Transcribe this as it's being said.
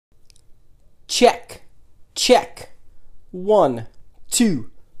Check. Check. 1,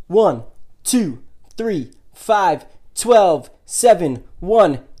 2, 1, 2, 3, 5, 12, 7,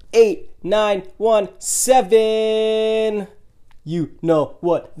 1, 8, 9, 1, 7. You know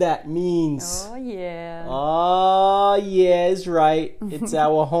what that means. Oh, yeah. Oh, yeah, is right. It's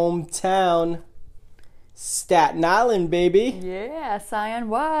our hometown. Staten Island, baby. Yeah,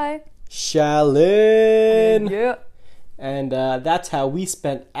 CNY. Shaolin. Yeah. And that's how we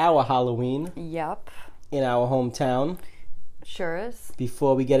spent our Halloween Yup. in our hometown. Sure is.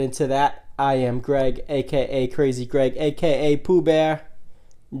 Before we get into that, I am Greg, a.k.a. Crazy Greg, a.k.a. Pooh Bear,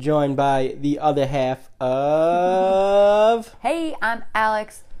 joined by the other half of... Hey, I'm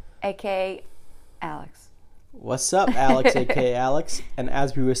Alex, a.k.a. Alex. What's up, Alex, a.k.a. Alex? And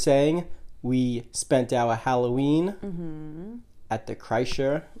as we were saying, we spent our Halloween at the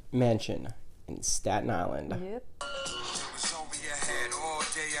Kreischer Mansion in Staten Island. Yep.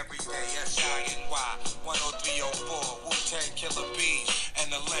 Every day, S-I-N-Y, 10304, Wu-Tang Killer Bees,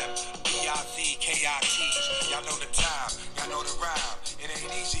 and the Limp, B-I-Z-K-I-T. Y'all know the time, y'all know the rhyme. It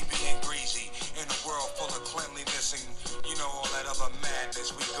ain't easy being greasy in a world full of cleanliness and, you know, all that other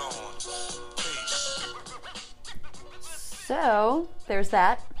madness. We gone. Peace. So, there's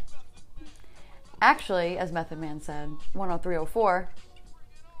that. Actually, as Method Man said, 10304,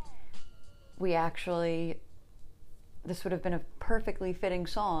 this would have been a perfectly fitting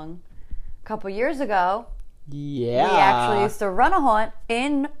song. A couple years ago, Yeah. we actually used to run a haunt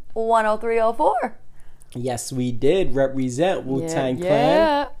in 10304. Yes, we did represent Wu-Tang Clan.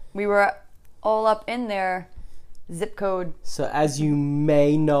 Yeah. We were all up in their zip code. So as you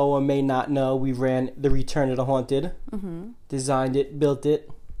may know or may not know, we ran The Return of the Haunted. Designed it, built it,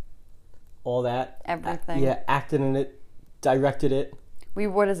 all that. Everything. Yeah, acted in it, directed it. We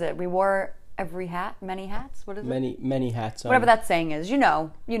wore every hat, many hats. What is it? Many hats on. Whatever that saying is. You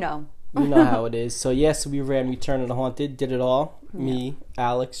know. You know how it is. So yes, we ran Return of the Haunted, did it all. Me,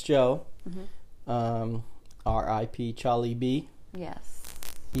 Alex, Joe, R.I.P. Charlie B. Yes.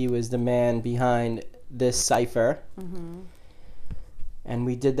 He was the man behind this cipher. And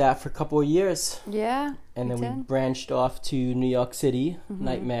we did that for a couple of years. Yeah. And then we branched off to New York City,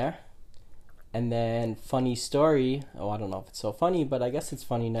 Nightmare. And then, funny story, I don't know if it's so funny, but I guess it's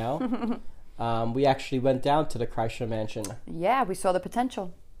funny now. We actually went down to the Kreischer Mansion. Yeah, we saw the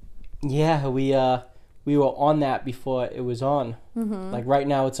potential. Yeah, we were on that before it was on. Like right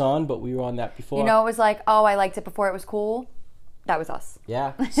now it's on, but we were on that before. You know, it was like, oh, I liked it before it was cool. That was us.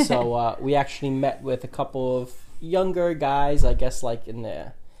 Yeah, so we actually met with a couple of younger guys, I guess like in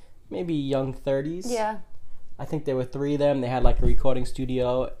their maybe young 30s. Yeah. I think there were 3 of them. They had like a recording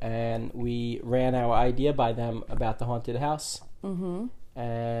studio, and we ran our idea by them about the haunted house.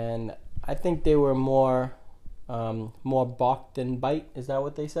 And I think they were more bark than bite. Is that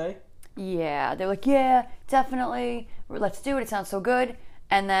what they say? Yeah. They're like, yeah, definitely. Let's do it. It sounds so good.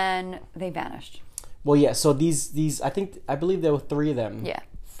 And then they vanished. Well, yeah. So these I believe there were 3 of them. Yeah.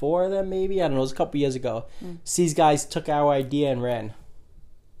 4 of them, maybe. I don't know. It was a couple years ago. So these guys took our idea and ran.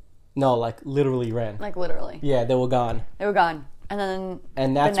 No, like literally ran. Like literally. Yeah, they were gone. They were gone. And then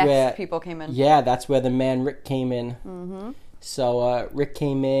that's the next where people came in. Yeah, that's where the man Rick came in. So Rick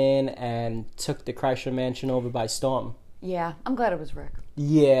came in and took the Kreischer Mansion over by storm. Yeah, I'm glad it was Rick.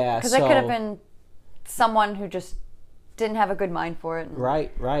 Yeah, because it could have been someone who just didn't have a good mind for it. And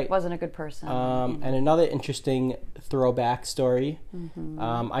right. Wasn't a good person. And another interesting throwback story.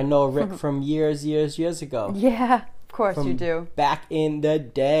 I know Rick from years ago. Yeah, of course you do. Back in the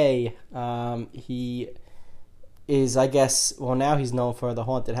day, he is, I guess, well, now he's known for the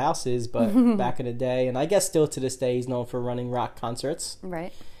haunted houses, but back in the day, and I guess still to this day, he's known for running rock concerts.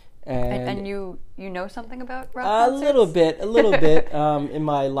 Right. And you know something about rock A concerts? little bit in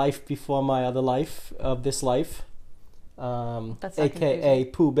my life before my other life of this life. That's AKA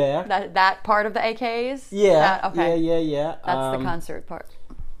Pooh Bear. That part of the AKs? Yeah. Okay. Yeah. That's the concert part.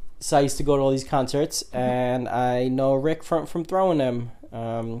 So I used to go to all these concerts, and I know Rick from throwing them.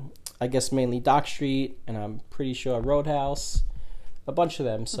 I guess mainly Dock Street, and I'm pretty sure Roadhouse, a bunch of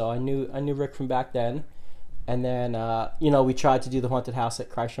them. So I knew Rick from back then. And then, we tried to do the haunted house at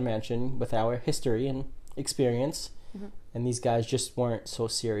Kreischer Mansion with our history and experience. And these guys just weren't so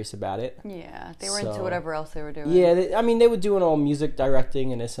serious about it. Yeah, they were into whatever else they were doing. Yeah, they were doing all music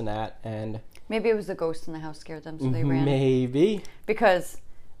directing and this and that. And maybe it was the ghost in the house scared them, so they ran. Maybe. Because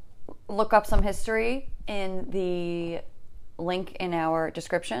look up some history in the link in our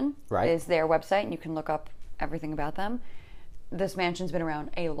description. Right. Is their website, and you can look up everything about them. This mansion's been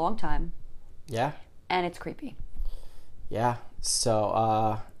around a long time. Yeah. And it's creepy. Yeah.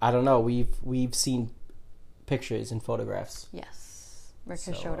 So I don't know. We've seen pictures and photographs. Yes. Rick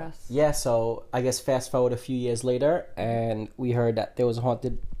has showed us. Yeah, so I guess fast forward a few years later, and we heard that there was a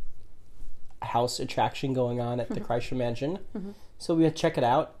haunted house attraction going on at the Kreischer Mansion. So we had to check it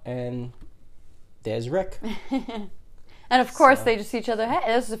out, and there's Rick. And of course, they just see each other.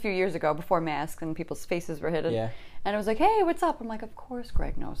 Hey, this was a few years ago, before masks and people's faces were hidden. Yeah. And it was like, hey, what's up? I'm like, of course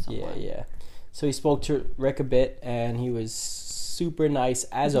Greg knows someone. Yeah. So he spoke to Rick a bit, and he was super nice,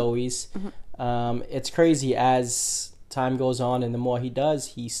 as always. It's crazy. As time goes on and the more he does,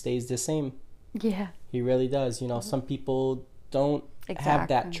 he stays the same. Yeah. He really does. You know, some people don't have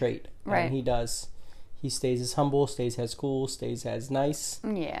that trait, Right. and he does. He stays as humble, stays as cool, stays as nice.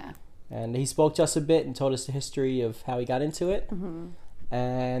 Yeah. And he spoke to us a bit and told us the history of how he got into it.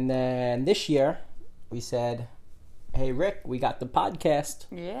 And then this year, we said, hey, Rick, we got the podcast.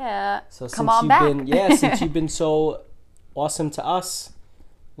 Yeah. So Come on back. Since you've been so awesome to us,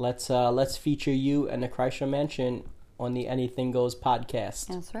 let's feature you and the Kreischer Mansion on the Anything Goes podcast.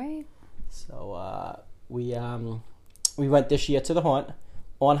 That's right. So we went this year to the haunt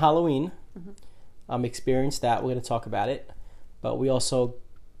on Halloween. Experienced that. We're going to talk about it. But we also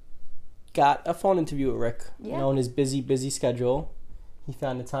got a phone interview with Rick. Yeah. You know, in his busy schedule, he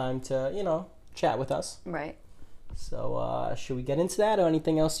found the time to, chat with us. Right. So should we get into that, or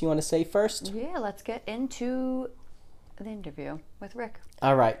anything else you want to say first? Yeah, let's get into the interview with Rick.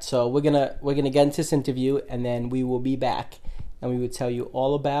 All right, so we're gonna get into this interview, and then we will be back, and we will tell you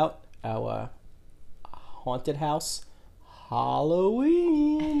all about our haunted house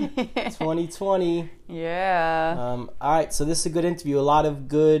Halloween 2020. Yeah. All right, so this is a good interview. A lot of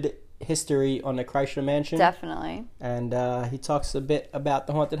good history on the Kreischer Mansion. Definitely. And he talks a bit about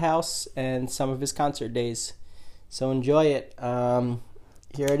the haunted house and some of his concert days. So enjoy it.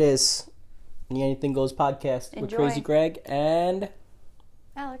 Here it is. The Anything Goes podcast with Enjoy. Crazy Greg and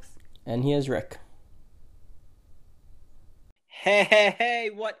Alex. And here's Rick.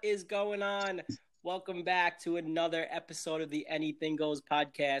 Hey, what is going on? Welcome back to another episode of the Anything Goes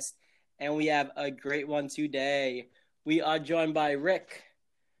podcast. And we have a great one today. We are joined by Rick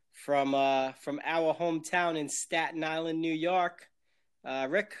from our hometown in Staten Island, New York.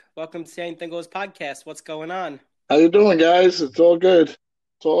 Rick, welcome to the Anything Goes podcast. What's going on? How you doing, guys? It's all good.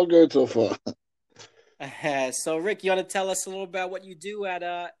 It's all good so far. So, Rick, you want to tell us a little about what you do at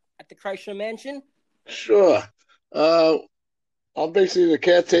the Kreischer Mansion? Sure. I'm basically the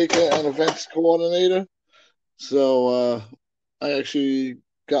caretaker and events coordinator. So I actually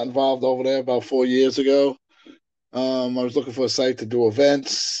got involved over there about 4 years ago. I was looking for a site to do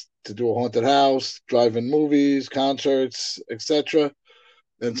events, to do a haunted house, drive-in movies, concerts, etc.,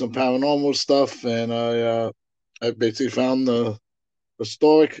 and some paranormal stuff. And I basically found the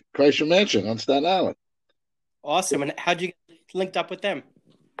historic Kreischer Mansion on Staten Island. Awesome. And how'd you get linked up with them?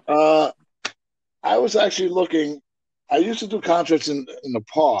 I was actually looking. I used to do concerts in the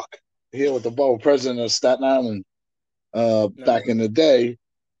park here with the borough president of Staten Island back in the day.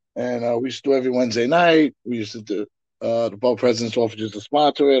 And we used to do every Wednesday night. We used to do the borough president's office used to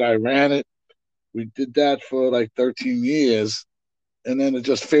sponsor it. I ran it. We did that for like 13 years. And then it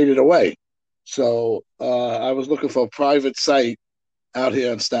just faded away. So I was looking for a private site out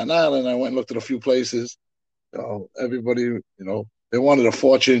here on Staten Island. I went and looked at a few places. Everybody, they wanted a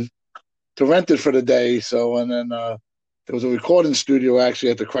fortune to rent it for the day. So, and then there was a recording studio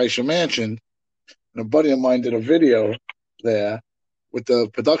actually at the Kreischer Mansion. And a buddy of mine did a video there with the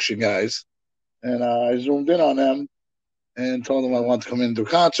production guys. And I zoomed in on them and told them I wanted to come in and do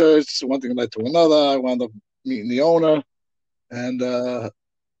concerts. One thing led to another. I wound up meeting the owner. And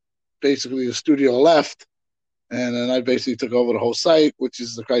basically the studio left. And then I basically took over the whole site, which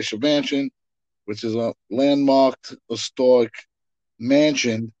is the Kreischer Mansion, which is a landmarked historic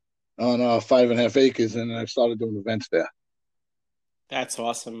mansion on 5.5 acres. And I started doing events there. That's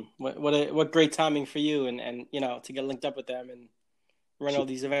awesome. What great timing for you and to get linked up with them and run all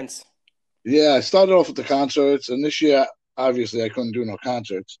these events. Yeah, I started off with the concerts, and this year, obviously, I couldn't do no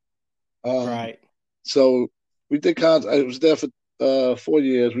concerts. Right. So we did concerts. I was there for 4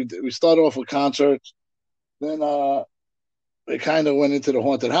 years. We started off with concerts. Then we kind of went into the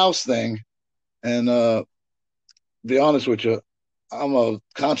haunted house thing. And be honest with you, I'm a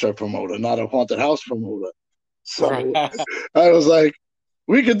concert promoter, not a haunted house promoter. So I was like,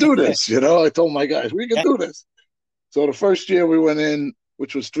 we could do this. I told my guys, we could do this. So the first year we went in,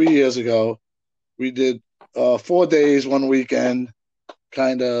 which was 3 years ago, we did 4 days, one weekend,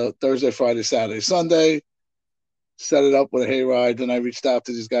 kind of Thursday, Friday, Saturday, Sunday, set it up with a hayride. Then I reached out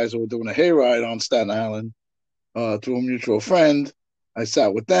to these guys who were doing a hayride on Staten Island through a mutual friend. I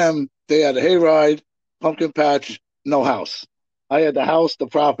sat with them. They had a hayride, pumpkin patch, no house. I had the house, the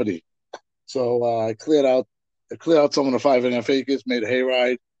property. So I cleared out cleared out some of the 5.5 acres, made a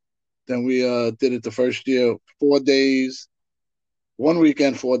hayride. Then we did it the first year 4 days, one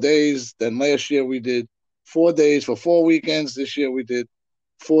weekend, 4 days. Then last year we did 4 days for 4 weekends. This year we did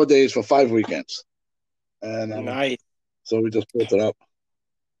 4 days for 5 weekends, and Nice. so we just built it up.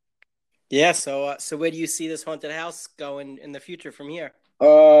 Yeah. So where do you see this haunted house going in the future from here?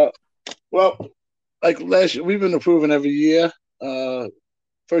 Well, like last year, we've been improving every year.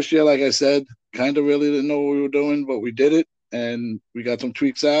 First year, like I said, kind of really didn't know what we were doing, but we did it, and we got some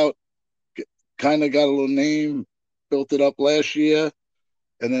tweaks out. Kind of got a little name, built it up last year,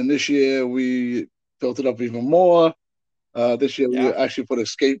 and then this year we built it up even more. This year we actually put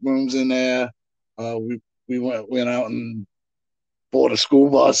escape rooms in there. We went out and bought a school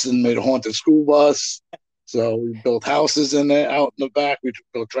bus and made a haunted school bus. So we built houses in there out in the back. We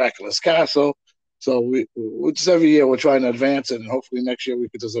built Dracula's castle. So we just every year we're trying to advance it, and hopefully next year we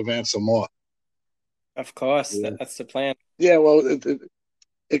could just advance some more. Of course, that's the plan. Yeah, well,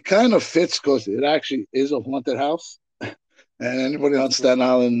 it kind of fits because it actually is a haunted house, and anybody on Staten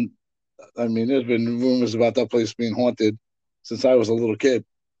Island, I mean, there's been rumors about that place being haunted since I was a little kid,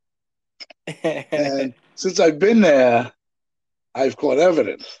 and since I've been there, I've caught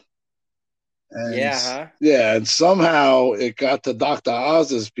evidence. And, yeah, and somehow it got to Dr.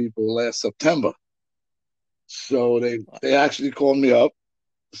 Oz's people last September. So they actually called me up,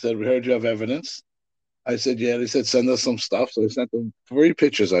 said, "We heard you have evidence." I said, "Yeah." They said, "Send us some stuff." So I sent them 3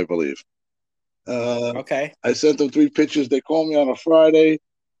 pictures, I believe. Okay. I sent them 3 pictures. They called me on a Friday.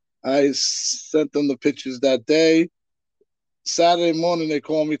 I sent them the pictures that day. Saturday morning, they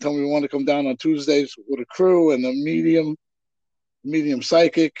called me, told me we want to come down on Tuesdays with a crew and a medium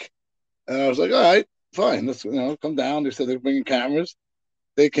psychic. And I was like, all right, fine. Let's come down. They said they're bringing cameras.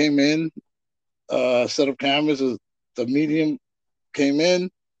 They came in, set up cameras. The medium came in.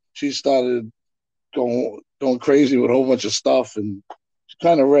 She started going crazy with a whole bunch of stuff, and she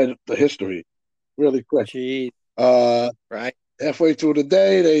kind of read the history really quick. Jeez. Right. Halfway through the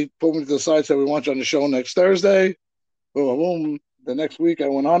day, they put me to the side, said, "We want you on the show next Thursday." Boom, boom. The next week, I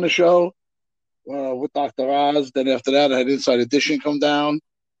went on the show with Dr. Oz. Then after that, I had Inside Edition come down.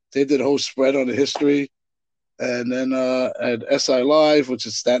 They did a whole spread on the history. And then at SI Live, which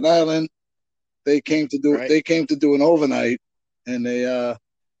is Staten Island, they came to do an overnight, and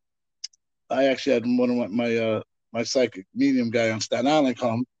I actually had one of my psychic medium guy on Staten Island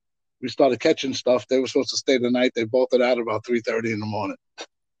come. We started catching stuff. They were supposed to stay the night. They bolted out about 3:30 in the morning.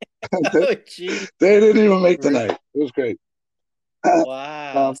 They didn't even make the night. It was great.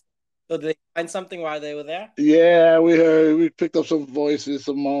 Wow. So did they find something while they were there? Yeah, we picked up some voices,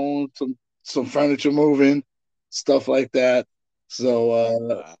 some moans, some furniture moving, stuff like that.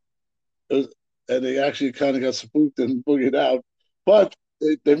 So and they actually kind of got spooked and boogied out. But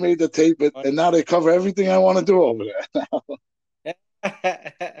they made the tape, and now they cover everything I want to do over there now.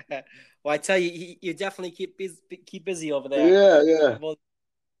 Well, I tell you, you definitely keep busy over there. Yeah.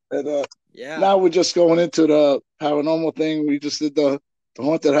 And now we're just going into the paranormal thing. We just did the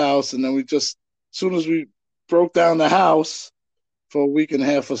haunted house, and then as soon as we broke down the house for a week and a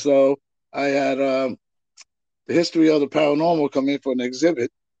half or so, I had the history of the paranormal come in for an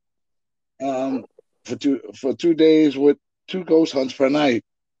exhibit for 2 days with 2 ghost hunts per night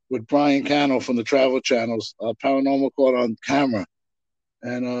with Brian Cano from the Travel Channels, Paranormal Caught on Camera.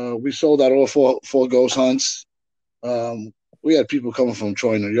 And we sold out all four ghost hunts. We had people coming from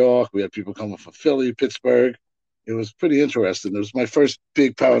Troy, New York. We had people coming from Philly, Pittsburgh. It was pretty interesting. It was my first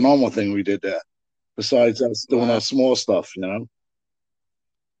big paranormal thing we did there, besides us doing our small stuff,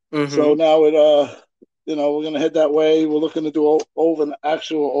 Mm-hmm. So now we're going to head that way. We're looking to do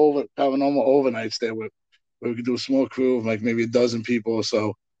paranormal overnights there where we could do a small crew of like maybe a dozen people or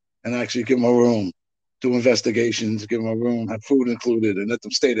so and actually give them a room, do investigations, give them a room, have food included, and let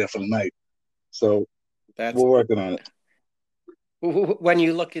them stay there for the night. So we're working on it. When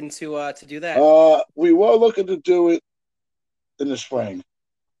you looking to do that? We were looking to do it in the spring,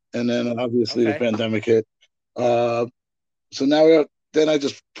 and then obviously the pandemic hit. So now then I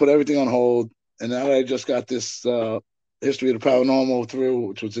just put everything on hold, and now I just got this history of the paranormal through,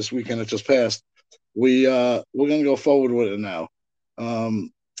 which was this weekend that just passed. We're gonna go forward with it now.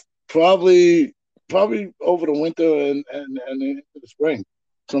 Probably over the winter and into the spring,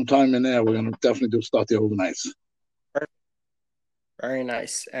 sometime in there. We're gonna definitely start the overnights. Perfect. Very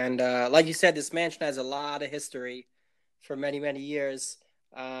nice. And like you said, this mansion has a lot of history for many, many years.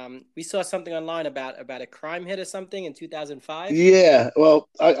 We saw something online about a crime hit or something in 2005. Yeah, well,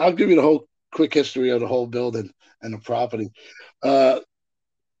 I'll give you the whole quick history of the whole building and the property.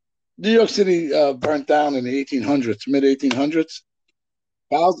 New York City burnt down in the 1800s, mid 1800s,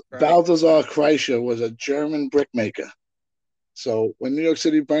 Right. Balthasar Kreischer was a German brickmaker. So when New York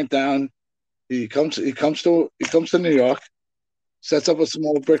City burnt down, he comes to New York, sets up a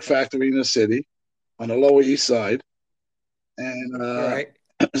small brick Okay. factory in the city on the Lower East Side, and Right.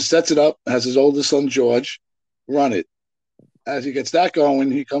 sets it up. Has his oldest son George run it. As he gets that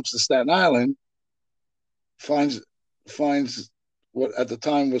going, he comes to Staten Island, finds finds what at the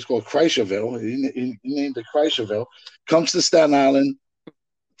time was called Kreischerville. He named it Kreischerville. Comes to Staten Island,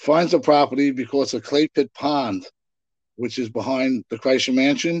 finds a property because of Clay Pit Pond, which is behind the Kreischer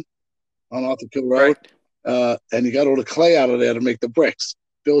Mansion on Arthur Kill Road. Right. And he got all the clay out of there to make the bricks.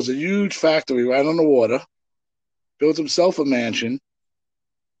 Builds a huge factory right on the water. Builds himself a mansion,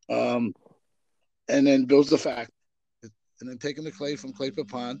 um, and then builds the factory. And then taking the clay from Clay Pit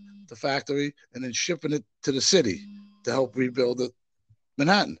Pond, the factory, and then shipping it to the city to help rebuild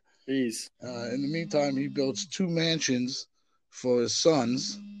Manhattan. Jeez. In the meantime, he builds two mansions for his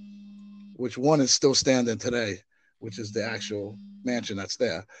sons, which one is still standing today, which is the actual mansion that's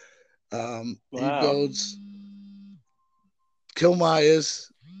there. He Wow. builds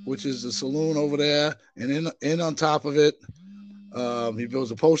Kilmeyer's, which is the saloon over there, and in on top of it, he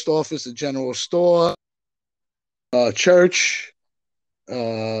builds a post office, a general store, a church,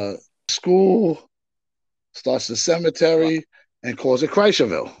 school, starts the Wow. cemetery, and calls it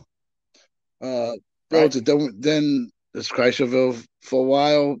Kreischerville. Right. Builds it. Then this Kreischerville for a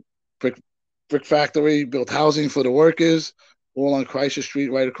while, brick factory, built housing for the workers, all on Kreischer Street,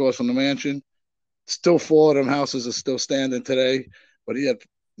 right across from the mansion. Still, four of them houses are still standing today, but he had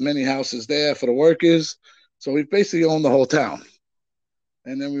many houses there for the workers. So he basically owned the whole town.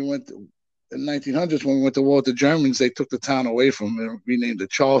 And then we went in 1900s when we went to war with the Germans. They took the town away from him and renamed it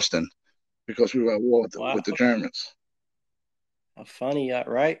Charleston because we were at war with the Wow. Germans. How funny.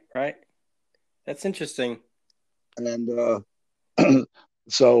 Right. Right. That's interesting. And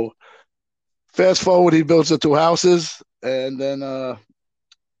so fast forward, he builds the two houses, and then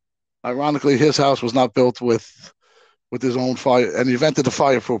ironically, his house was not built with his own fire, and he invented the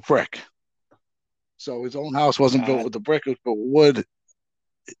fireproof brick. So his own house wasn't built God. with the brick; it was built with wood.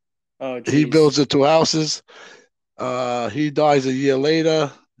 Oh, He geez. builds the two houses. He dies a year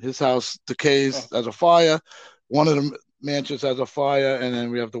later. His house decays Oh, as a fire. One of the mansions has a fire, and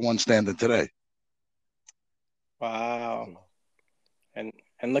then we have the one standing today. wow. And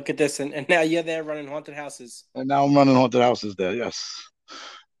and look at this. And now you're there running haunted houses. And now I'm running haunted houses there. Yes,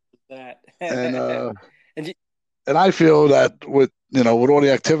 That. and And you, and I feel that with all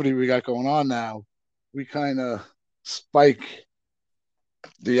the activity we got going on now, we kind of spike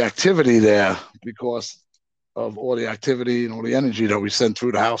the activity there because of all the activity and all the energy that we send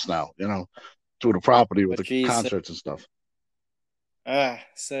through the house now. Through the property with oh, the geez. concerts and stuff.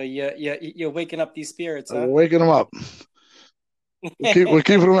 So you're waking up these spirits, We're huh? waking them up. We're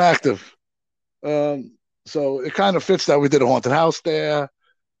keeping them active. Um, so it kind of fits that we did a haunted house there,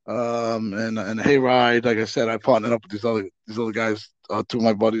 and a hayride. Like I said, I partnered up with these other guys, two of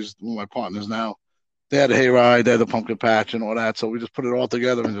my buddies, two of my partners now. They had a hayride, they had the pumpkin patch and all that. So we just put it all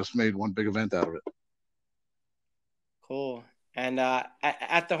together and just made one big event out of it. Cool. And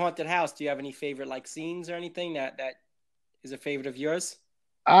at the haunted house, do you have any favorite like scenes or anything that is a favorite of yours?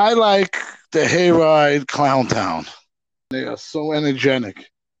 I like the hayride Clown Town. They are so energetic,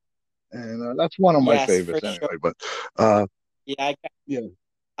 and that's one of my Yes, for favorites sure. anyway. But uh, Yeah, yeah,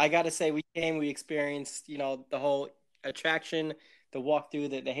 I gotta say, we experienced, the whole attraction, the walk through,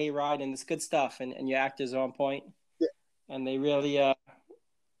 the hayride, and it's good stuff. And your actors are on point, and they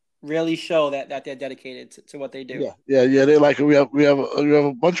really show that they're dedicated to what they do. yeah. They like it. We have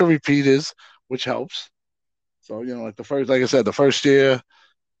a bunch of repeaters, which helps. So like like I said, the first year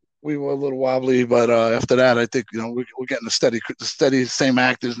we were a little wobbly, but after that, I think we're getting the steady same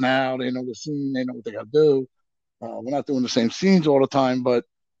actors now. They know the scene, they know what they got to do. We're not doing the same scenes all the time, but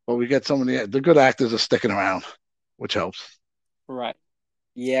we get some of the good actors are sticking around, which helps. Right.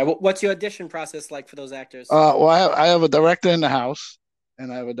 Yeah. What's your audition process like for those actors? Well, I have a director in the house,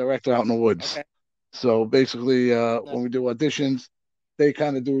 and I have a director out in the woods. Okay. So basically, No. when we do auditions, they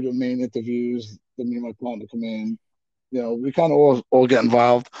kind of do the main interviews. Then me and my partner come in. We kind of all get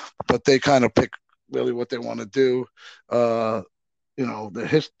involved, but they kind of pick really what they want to do. Uh,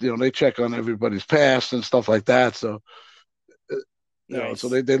 they check on everybody's past and stuff like that. So, so Nice.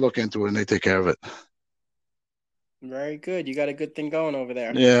 they look into it and they take care of it. Very good. You got a good thing going over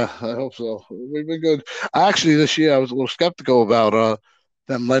there. Yeah, I hope so. We've been good. Actually, this year I was a little skeptical about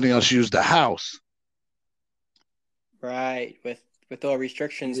them letting us use the house. Right. With all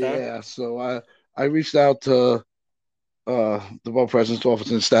restrictions, huh? Yeah, so I reached out to the borough president's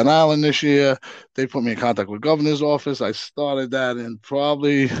office in Staten Island this year. They put me in contact with governor's office. I started that in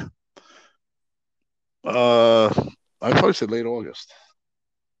probably uh, I probably said late August.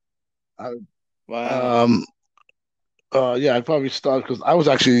 I, Wow. um, yeah, I probably started because I was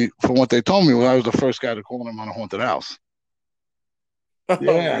actually, from what they told me, I was the first guy to call them on a haunted house. Oh,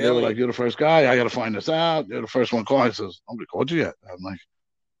 Yeah, they were like, really? "You're the first guy. I got to find this out. You're the first one calling." He says, "Nobody called you yet." I'm like,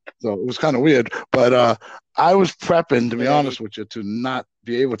 so it was kind of weird, but I was prepping, to be Right. honest with you, to not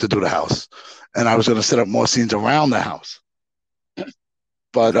be able to do the house, and I was going to set up more scenes around the house.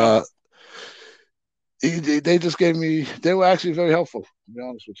 But Okay. they just gave me. They were actually very helpful, to be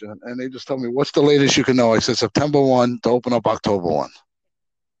honest with you, and they just told me, "What's the latest you can know?" I said September 1 to open up October 1.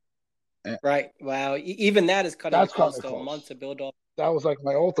 And Right. Wow. Even that is cutting it that's kind close, of though. A month close. to build all. That was like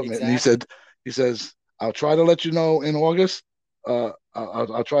my ultimate. And Exactly. he says, "I'll try to let you know in August.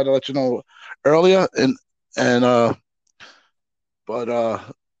 I'll try to let you know earlier, and but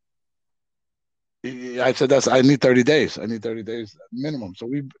I said I need 30 days. I need 30 days minimum. So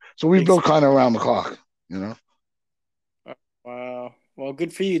we built Exactly. kind of around the clock, you know. Wow. Well,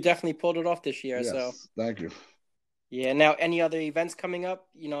 good for you. Definitely pulled it off this year. So, Yes, thank you. yeah. Now, any other events coming up?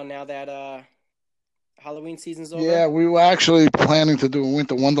 Now that Halloween season's Yeah, over. we were actually planning to do a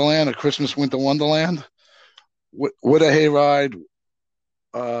winter wonderland, a Christmas winter wonderland with a hayride,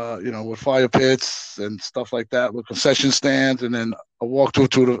 with fire pits and stuff like that, with concession stands, and then a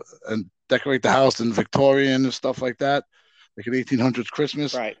walkthrough and decorate the house in Victorian and stuff like that, like an 1800s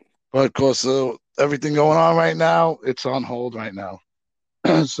Christmas. Right. But of course, everything going on right now, it's on hold right now.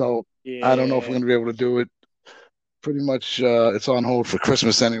 So I don't know if we're Yeah. going to be able to do it. Pretty much, it's on hold for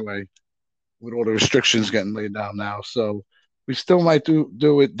Christmas anyway, with all the restrictions getting laid down now. So we still might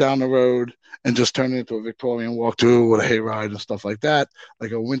do it down the road and just turn it into a Victorian walkthrough with a hayride and stuff like that,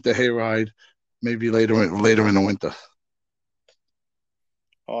 like a winter hayride, maybe later in the winter.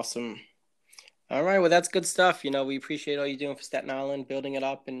 Awesome. All right. Well, that's good stuff. We appreciate all you're doing for Staten Island, building it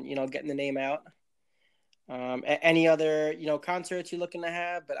up, and getting the name out. Any other concerts you're looking to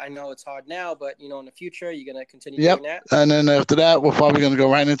have? But I know it's hard now. But in the future, you're gonna continue Yep. doing that. And then after that, we're probably going to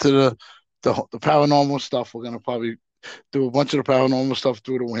go right into the paranormal stuff. We're going to probably do a bunch of the paranormal stuff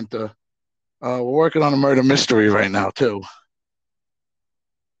through the winter. We're working on a murder mystery right now too,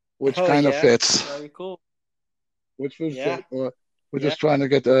 which Oh kind of yeah. fits. Very cool. Which would Yeah. fit. We're Yeah. just trying to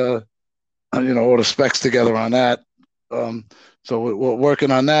get all the specs together on that. Um, so we're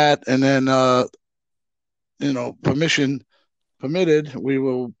working on that, and then permission permitted, we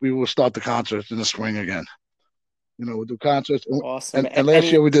will start the concerts in the spring again. We'll do concerts, Awesome. and last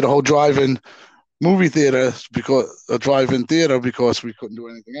Any year we did a whole drive-in movie theater because a drive-in theater because we couldn't do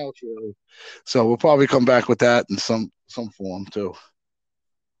anything else really. So we'll probably come back with that in some form too.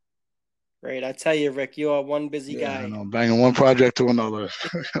 Great. I tell you, Rick, you are one busy Yeah, I guy. know, banging one project to another.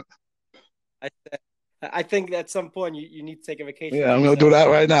 I I think at some point you need to take a vacation Yeah, for I'm gonna do yourself. that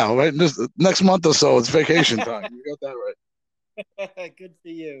right now. Right, this next month or so, it's vacation time. You got that right. Good for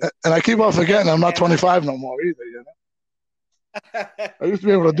you. And I keep on forgetting I'm not And 25 no more either. I used to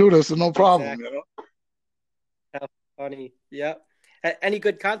be able to do this with no problem. exactly. How funny. Yep. Any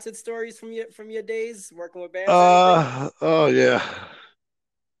good concert stories from your days working with bands or anything? Oh yeah,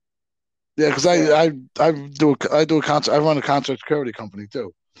 yeah. Because I do a concert. I run a concert security company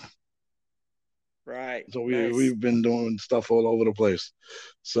too. Right. So Nice. we've been doing stuff all over the place.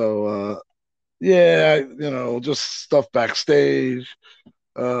 So yeah, just stuff backstage.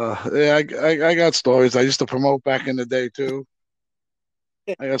 Yeah, I got stories. I used to promote back in the day too.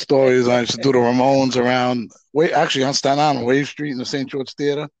 I got stories. I used to do the Ramones around. Wait, actually on Staten Island, Wave Street in the St. George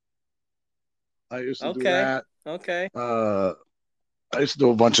Theater. I used to do Okay. that. Okay. Uh, I used to do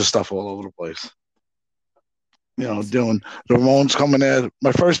a bunch of stuff all over the place. Awesome. Doing the Ramones coming there.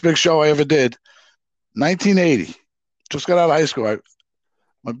 My first big show I ever did, 1980. Just got out of high school.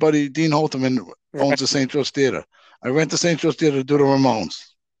 My buddy Dean Holterman owns Right. the St. George Theater. I rent the St. George Theater to do the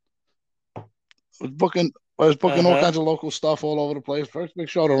Ramones. I was booking all Uh-huh. kinds of local stuff all over the place. First big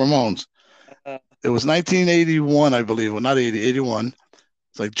show, the Ramones. Uh, It was 1981, I believe, or not 80, 81.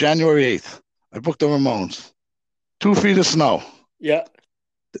 It's like January 8th. I booked the Ramones. 2 feet of snow. yeah.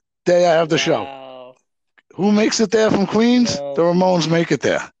 Day I have the show. Wow. Who makes it there from Queens? The Well, Ramones make it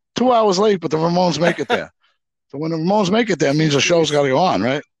there. 2 hours late, but the Ramones make it there. So when the Ramones make it there, it means the show's got to seriously. go on,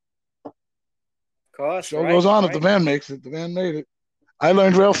 right? Of course, Show goes right? on if the Right. band makes it. The band made it. I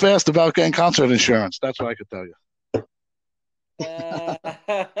learned real fast about getting concert insurance. That's what I could tell you. Uh,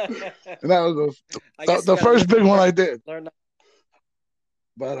 And that was I the, guess you the gotta first big one I did. learn.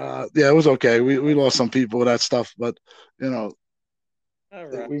 But yeah, it was okay. We Awesome. lost some people with that stuff, but you know, All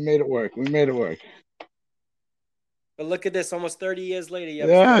right. we made it work. We made it work. But look at this, almost 30 years later. You have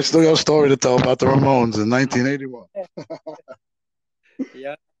Yeah, I a still got a story to tell about the Ramones in 1981.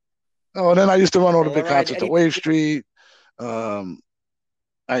 Yeah. Oh, and then I used to run all the Well, big all right. concerts at Wave Street. Um,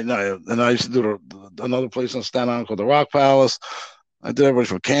 I know, and I used to do another place on Staten Island called the Rock Palace. I did everybody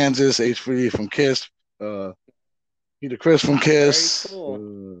from Kansas, H3 from Kiss, Peter Chris from Kiss, Very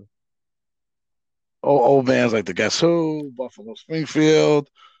cool. old bands like the Guess Who, Buffalo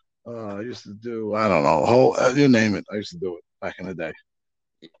Springfield. I used to do, I don't know, you name it. I used to do it back in the day.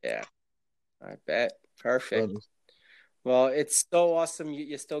 Yeah, I bet. Perfect. Well, it's so awesome.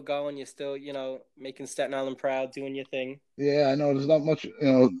 You're still going. You're still, making Staten Island proud, doing your thing. Yeah, I know. There's not much,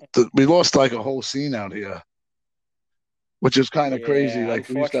 we lost like a whole scene out here, which is kind of crazy. Like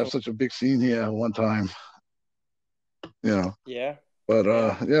we used to have such a big scene here at one time, Yeah. But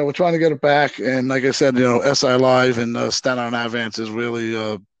yeah, we're trying to get it back. And like I said, SI Live and Staten Island Advance is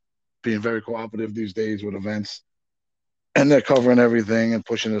really being very cooperative these days with events. And they're covering everything and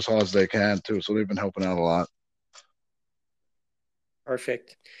pushing as hard as they can, too. So they've been helping out a lot.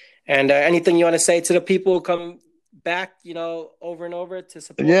 Perfect. And anything you want to say to the people who come back, over and over to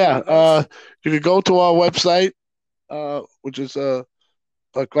support? Yeah, you could go to our website, which is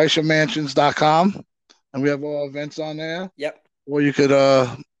GleischerMansions.com, and we have all events on there. Yep. Or you could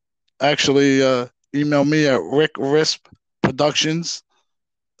actually email me at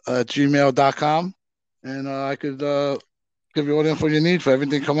rickrispproductions@gmail.com, and I could give you all the info you need for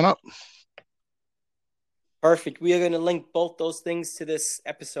everything coming up. Perfect. We are going to link both those things to this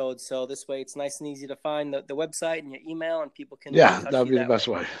episode, so this way it's nice and easy to find the website and your email, and people can. Yeah, that'd be the best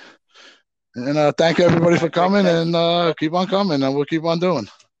way. And thank you everybody for coming, and keep on coming, and we'll keep on doing.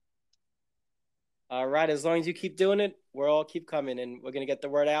 All right, as long as you keep doing it, we'll all keep coming, and we're going to get the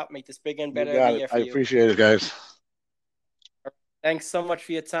word out, make this bigger and better every year for you. I appreciate it, guys. Thanks so much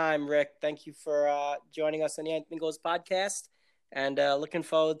for your time, Rick. Thank you for joining us on the Anything Goes podcast, and looking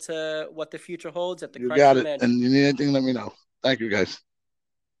forward to what the future holds at the Kreischer got it. Mansion. And you need anything, let me know. Thank you, guys.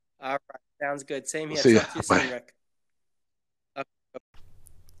 All right, sounds good. Same here. See Talk ya. to you Bye. soon, Rick.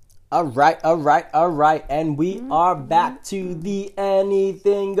 All right. And we are back to the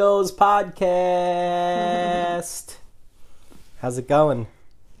Anything Goes podcast. How's it going?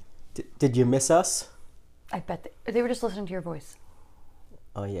 Did you miss us? I bet they were just listening to your voice.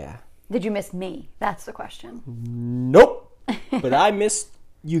 Oh, yeah. Did you miss me? That's the question. Nope. But I missed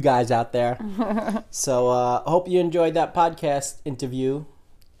you guys out there. So hope you enjoyed that podcast interview.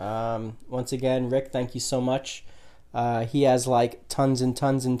 Once again, Rick, thank you so much. He has like tons and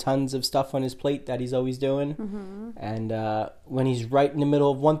tons and tons of stuff on his plate that he's always doing. Mm-hmm. And when he's right in the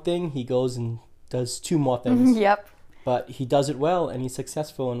middle of one thing, he goes and does two more things. Yep. But he does it well, and he's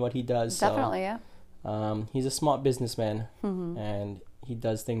successful in what he does. Definitely, yeah. He's a smart businessman, and he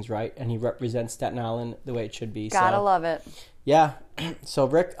does things right, and he represents Staten Island the way it should be. Gotta love it. Yeah. So,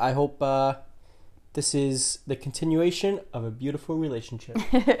 Rick, I hope this is the continuation of a beautiful relationship.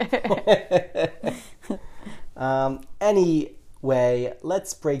 Anyway,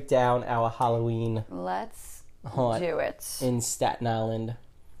 let's break down our Halloween. Let's haunt do it. In Staten Island.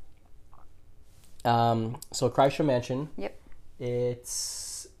 So Kreischer Mansion. Yep.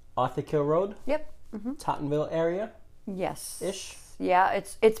 It's Arthur Kill Road. Yep. Mm-hmm. Tottenville area. Yes. Ish. Yeah,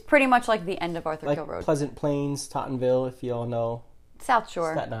 it's pretty much like the end of Arthur Kill Road. Pleasant Plains, Tottenville, if you all know. South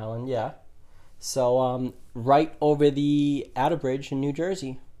Shore. Staten Island, yeah. So right over the outer bridge in New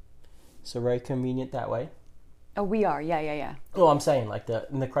Jersey. So very convenient that way. Oh, we are. Yeah. Oh, I'm saying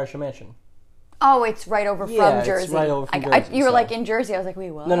in the Kreischer Mansion. Oh, it's right over from Jersey. It's right over from Jersey. You were like in Jersey. I was like, wait,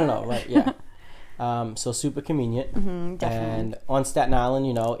 what? No, right, yeah. So super convenient. Mm-hmm, definitely. And on Staten Island,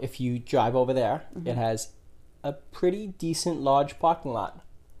 if you drive over there, it has a pretty decent large parking lot.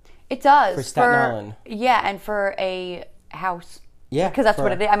 It does. For Staten Island. Yeah, and for a house. Yeah. Because that's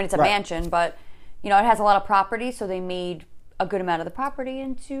what it is. I mean, it's a mansion, but, it has a lot of property, so they made a good amount of the property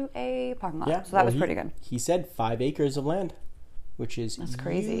into a parking lot. Yeah, so that was pretty good. He said 5 acres of land, which is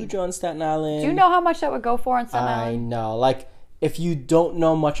crazy. Huge on Staten Island. Do you know how much that would go for on Staten Island? I know. Like, if you don't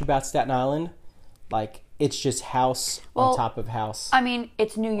know much about Staten Island, like, it's just house on top of house. I mean,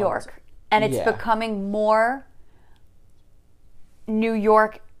 it's New York, and it's becoming more New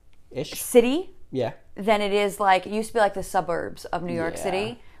York-ish City than it is, like, it used to be like the suburbs of New York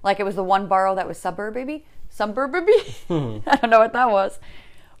City. Like, it was the one borough that was suburb-baby. I don't know what that was.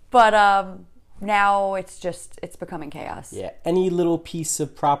 But now it's becoming chaos. Yeah. Any little piece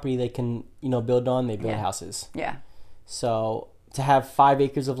of property they can, build on, they build houses. Yeah. So to have 5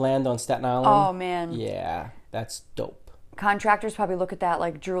 acres of land on Staten Island. Oh, man. Yeah, that's dope. Contractors probably look at that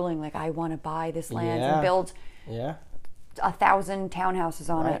like drooling, like, I want to buy this land and build 1,000 townhouses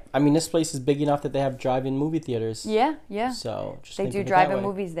on it. I mean, this place is big enough that they have drive-in movie theaters. Yeah. So just they think do of it drive-in that way.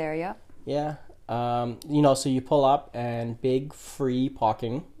 movies there. Yeah. Yeah. So you pull up and big free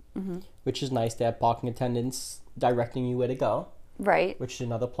parking, which is nice. They have parking attendants directing you where to go. Right. Which is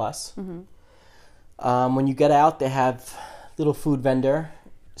another plus. When you get out, they have little food vendor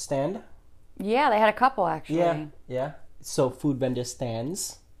stand. Yeah, they had a couple actually. Yeah. So food vendor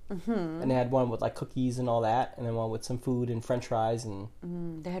stands. And they had one with like cookies and all that, and then one with some food and French fries and.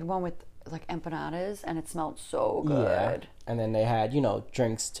 They had one with like empanadas, and it smelled so good. Yeah. And then they had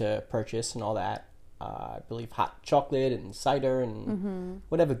drinks to purchase and all that. I believe hot chocolate and cider and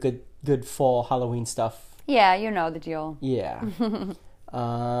whatever good fall Halloween stuff. Yeah, you know the deal. Yeah.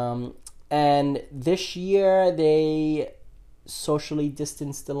 And this year they socially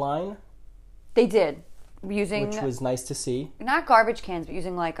distanced the line. They did. Using, which was nice to see. Not garbage cans, but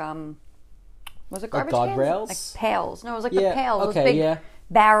using like was it garbage like cans? rails? Like pails. No, it was like the pails. Okay, those big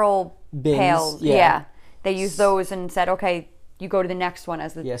barrel bins, pails. Yeah. They used those and said, okay, you go to the next one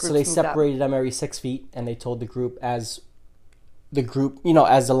as the groups so they separated them every 6 feet, and they told the group, as the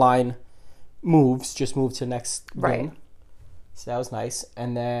line moves, just move to the next bin. So that was nice.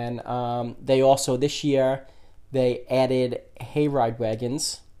 And then they also, this year, they added hayride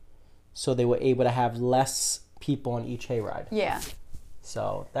wagons. So they were able to have less people on each hayride. Yeah.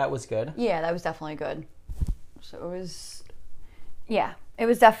 So that was good. Yeah, that was definitely good. So it was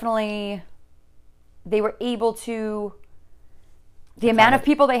definitely, they were able to, the amount of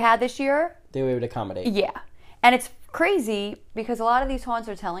people they had this year. They were able to accommodate. Yeah. And it's crazy because a lot of these haunts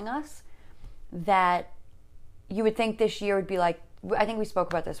are telling us that you would think this year would be like, I think we spoke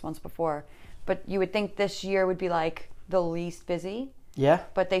about this once before, but you would think this year would be like the least busy. Yeah.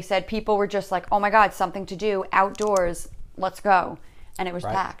 But they said people were just like, oh my God, something to do, outdoors, let's go. And it was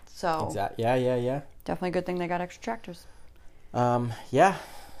packed. So exactly. Yeah. Definitely a good thing they got extra tractors. Yeah.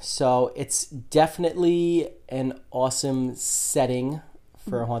 So it's definitely an awesome setting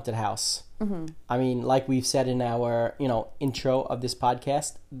for a haunted house. I mean, like we've said in our, intro of this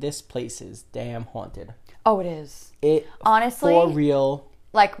podcast, this place is damn haunted. Oh, it is. Honestly, for real.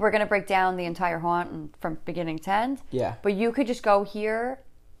 Like, we're going to break down the entire haunt from beginning to end. Yeah. But you could just go here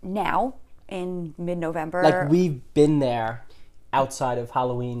now in mid-November. Like, we've been there outside of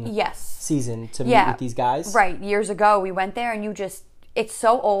Halloween season to meet with these guys. Right. Years ago, we went there, and it's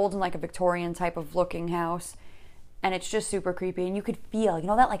so old and like a Victorian type of looking house. And it's just super creepy. And you could feel,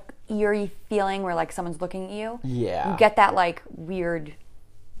 that like eerie feeling where like someone's looking at you? Yeah. You get that like weird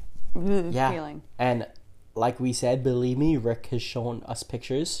feeling. And like we said, believe me, Rick has shown us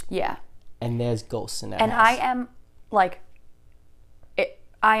pictures. Yeah. And there's ghosts in that and house.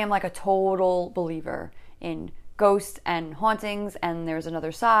 I am like a total believer in ghosts and hauntings, and there's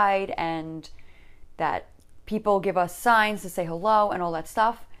another side, and that people give us signs to say hello and all that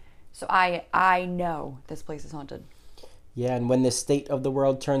stuff. So I know this place is haunted. Yeah, and when the state of the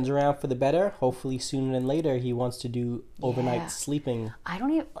world turns around for the better, hopefully sooner than later, he wants to do overnight sleeping. I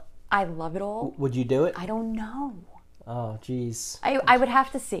love it all. Would you do it? I don't know. Oh, jeez. I would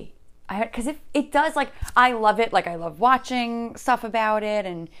have to see. Because it does, like, I love it. Like, I love watching stuff about it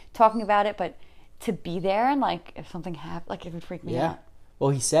and talking about it. But to be there and, like, if something happened, like, it would freak me out.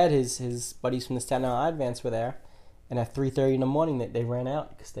 Well, he said his buddies from the Staten Island Advance were there. And at 3:30 in the morning, they ran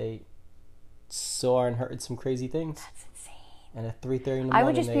out because they saw and heard some crazy things. That's insane. And at 3:30 in the morning, I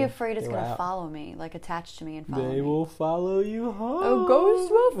would just be afraid it's going to follow me, like attached to me and follow me. They will follow you home. A ghost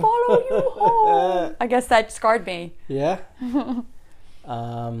will follow you home. I guess that scarred me. Yeah.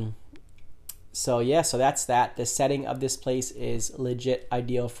 So that's that. The setting of this place is legit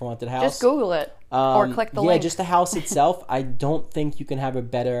ideal for haunted house. Just Google it or click the link. Yeah, just the house itself. I don't think you can have a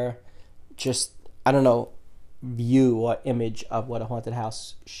better, view or image of what a haunted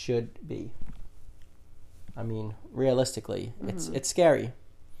house should be. I mean, realistically, it's scary.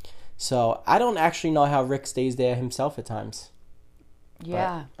 So I don't actually know how Rick stays there himself at times.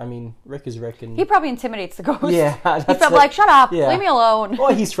 Yeah. But, I mean, Rick is Rick. And he probably intimidates the ghosts. Yeah. He's probably like, shut up, leave me alone.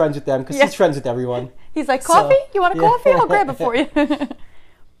 Or he's friends with them because he's friends with everyone. He's like, coffee? You want a coffee? I'll grab it for you.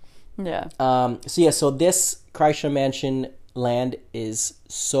 Yeah. So this Kreischer Mansion land is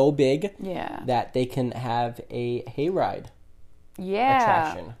so big that they can have a hayride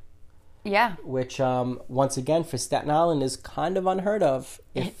attraction. Yeah. Which, once again, for Staten Island is kind of unheard of.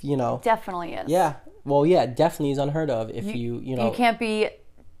 If definitely is. Yeah. Well, yeah, it definitely is unheard of. If you can't be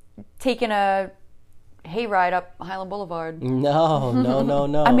taking a hayride up Highland Boulevard. No.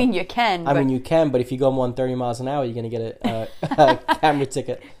 I mean, you can. I mean, you can, but if you go more than 30 miles an hour, you're going to get a camera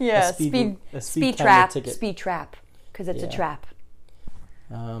ticket. Yeah, a speed speed trap. ticket. Speed trap, because it's a trap.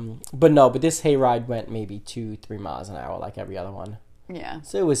 But this hayride went maybe 2-3 miles an hour like every other one. Yeah.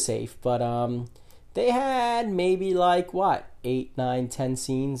 So it was safe. But they had maybe like, 8, 9, 10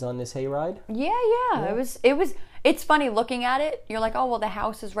 scenes on this hayride? Yeah. It's funny looking at it. You're like, oh, well, the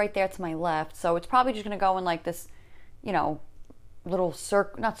house is right there to my left. So it's probably just going to go in like this, little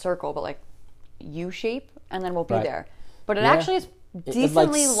not circle, but like U shape. And then we'll be there. But it actually is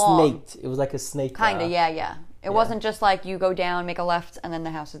decently long. Snaked. It was like a snake. Kind of, yeah. It wasn't just like you go down, make a left, and then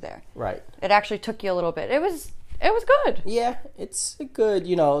the house is there. Right. It actually took you a little bit. It was good. Yeah, it's a good,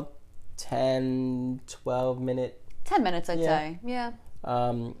 10, 12 minute. 10 minutes, I'd say. Yeah.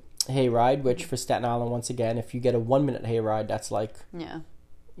 Hayride, which for Staten Island, once again, if you get a 1 minute hayride, that's like,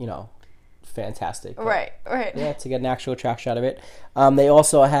 fantastic. But, right. Yeah, to get an actual track shot of it. They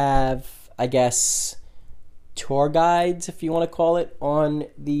also have, I guess, tour guides, if you want to call it, on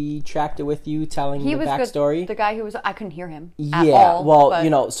the tractor with you, telling the backstory. Good. The guy who was, I couldn't hear him. Yeah, at all,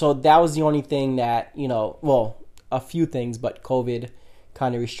 well, so that was the only thing that, a few things, but COVID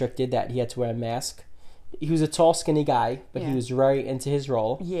kind of restricted that he had to wear a mask. He was a tall, skinny guy, but he was very into his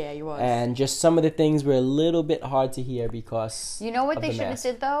role. Yeah, he was. And just some of the things were a little bit hard to hear because you know what of they the should have mask.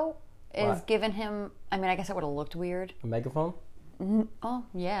 did, though? Is given him, I guess it would have looked weird. A megaphone? Oh,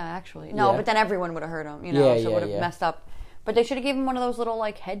 yeah, actually. No, but then everyone would have heard him, so it would have messed up. But they should have given him one of those little,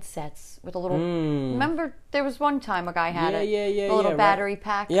 like, headsets with a little... Remember, there was one time a guy had a little battery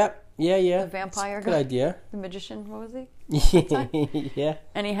pack? Yep. Yeah. The vampire guy. Good idea. The magician, what was he? Yeah.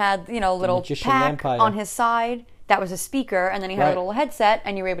 And he had, little magician pack vampire. on his side. That was a speaker, and then he had a little headset,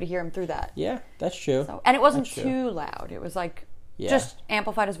 and you were able to hear him through that. Yeah, that's true. So, and it wasn't too loud. It was like, just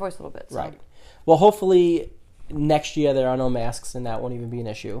amplified his voice a little bit. So. Right. Well, hopefully next year there are no masks, and that won't even be an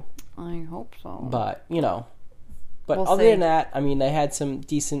issue. I hope so. But, But we'll other see. than that, they had some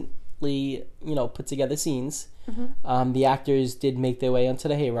decently, put together scenes. Mm-hmm. The actors did make their way onto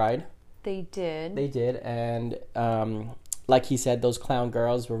the hayride. They did. And like he said, those clown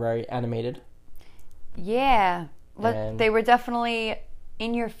girls were very animated. Yeah. They were definitely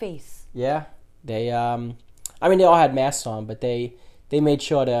in your face. Yeah. They, they all had masks on, but they made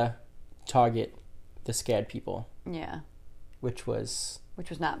sure to target the scared people. Yeah. Which was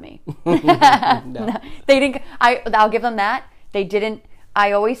not me. No. They didn't. I'll give them that. They didn't.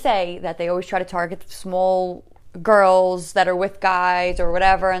 I always say that they always try to target small girls that are with guys or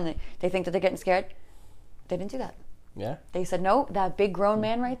whatever, and they think that they're getting scared. They didn't do that. Yeah. They said, no, that big grown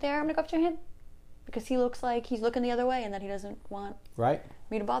man right there, I'm going to go up to him because he looks like he's looking the other way and that he doesn't want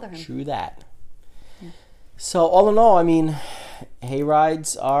me to bother him. True that. Yeah. So all in all,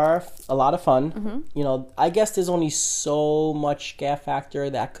 hayrides are a lot of fun. Mm-hmm. I guess there's only so much scare factor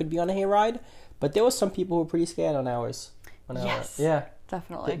that could be on a hayride, but there was some people who were pretty scared on ours. Yes. Yeah.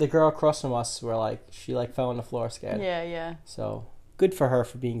 Definitely. The girl across from us were she fell on the floor scared. Yeah. So good for her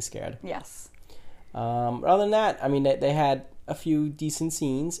for being scared. Yes. Other than that, they had a few decent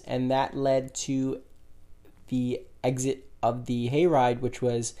scenes, and that led to the exit of the hayride, which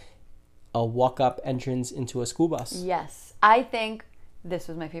was a walk-up entrance into a school bus. Yes. I think this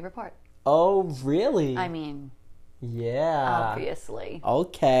was my favorite part. Oh, really? Yeah. Obviously.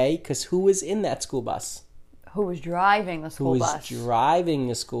 Okay, because who was in that school bus? Who was driving the school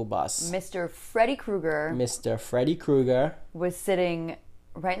bus? Mr. Freddy Krueger. Mr. Freddy Krueger. Was sitting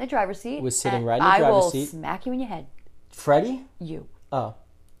right in the driver's seat. I will smack you in your head. Freddy? You. Oh.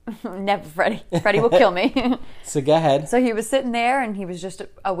 Never Freddy. Freddy will kill me. So go ahead. So he was sitting there, and he was just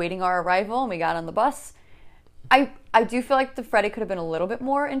awaiting our arrival, and we got on the bus. I do feel like the Freddy could have been a little bit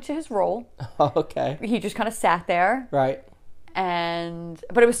more into his role. Oh, okay. He just kind of sat there. Right.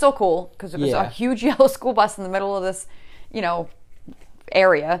 But it was still cool because it was a huge yellow school bus in the middle of this,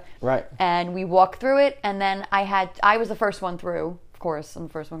 area. Right. And we walked through it, and then I was the first one through, of course. I'm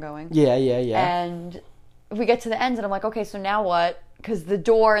the first one going. Yeah. And we get to the end, and I'm like, okay, so now what? Because the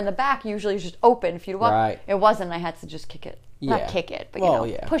door in the back usually is just open if you walk. Right. It wasn't. I had to just kick it. Yeah. Not kick it,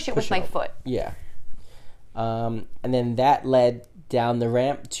 but push it with my foot. Yeah. And then that led down the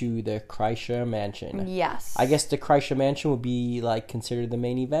ramp to the Kreischer Mansion. Yes. I guess the Kreischer Mansion would be considered the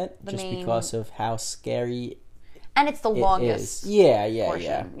main event because of how scary and it's the longest. Yeah.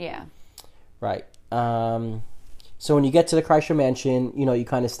 Right. So when you get to the Kreischer Mansion, you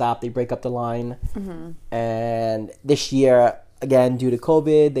kind of stop. They break up the line. Mm-hmm. And this year, again, due to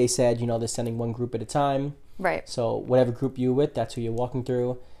COVID, they said, they're sending one group at a time. Right. So whatever group you're with, that's who you're walking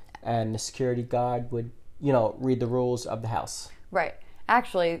through. And the security guard would, read the rules of the house. Right.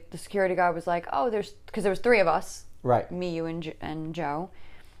 Actually, the security guard was like, because there was 3 of us. Right. Me, you, and Joe.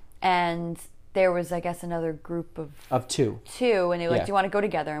 And there was, I guess, another group of 2. 2, and they were like, do you want to go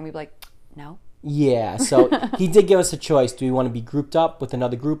together? And we'd be like, no. Yeah, so he did give us a choice. Do we want to be grouped up with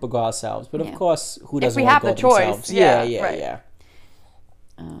another group or go ourselves? But of course, who doesn't want to go themselves? Yeah.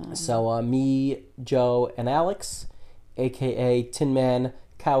 So me, Joe, and Alex, a.k.a. Tin Man,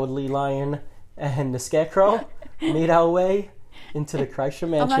 Cowardly Lion, and the Scarecrow, made our way into the Kreischer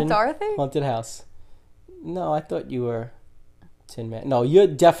Mansion. I'm not Dorothy? Haunted house. No, I thought you were Tin Man. No, you're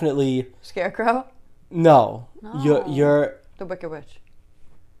definitely... Scarecrow? No. You're... The Wicked Witch.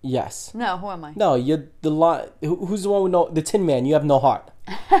 Yes. No, who am I? No, you're who's the one with the Tin Man? You have no heart.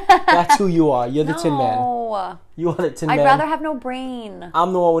 That's who you are. You're the Tin Man. No. You are the Tin Man. I'd rather have no brain.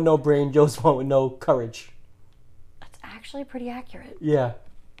 I'm the one with no brain. Joe's the one with no courage. That's actually pretty accurate. Yeah.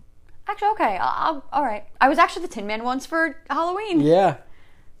 Actually, okay. All right. I was actually the Tin Man once for Halloween. Yeah.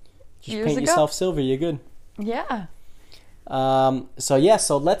 Just Years paint ago. yourself silver. You're good. Yeah.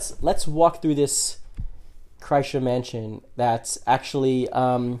 So let's walk through this Kreischer Mansion. That's actually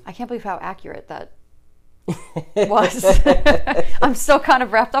I can't believe how accurate that was. I'm still kind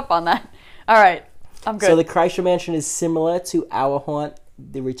of wrapped up on that. All right. I'm good. So the Kreischer Mansion is similar to our haunt,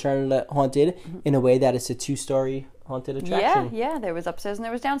 the Return of the Haunted, in a way that it's a 2-story haunted attraction. Yeah. There was upstairs and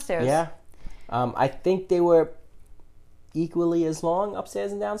there was downstairs. Yeah. I think they were equally as long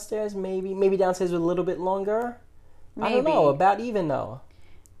upstairs and downstairs. Maybe downstairs was a little bit longer. Maybe. I don't know. About even though.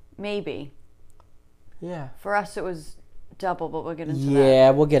 Maybe. Yeah. For us, it was double, but we'll get into that. Yeah,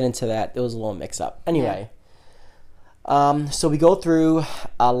 we'll get into that. There was a little mix-up. Anyway, so we go through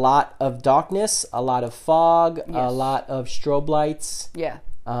a lot of darkness, a lot of fog, a lot of strobe lights. Yeah.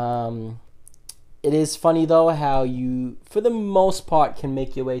 It is funny, though, how you, for the most part, can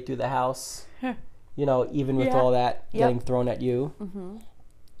make your way through the house. You know, even with all that getting thrown at you.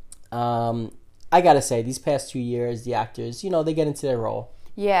 Mm-hmm. I gotta say, these past 2 years, the actors, they get into their role.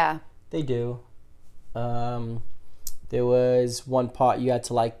 Yeah. They do. There was one part you had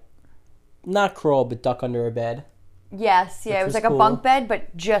to not crawl but duck under a bed. Yes, yeah, it was like cool. A bunk bed,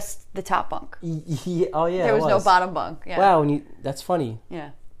 but just the top bunk. Oh yeah, there was no bottom bunk. Yeah. Wow, that's funny.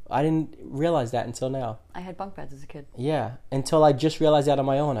 Yeah, I didn't realize that until now. I had bunk beds as a kid. Yeah, until I just realized that on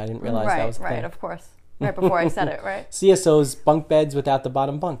my own. I didn't realize that was a thing. Right, of course. Right before I said it, right? CSO's bunk beds without the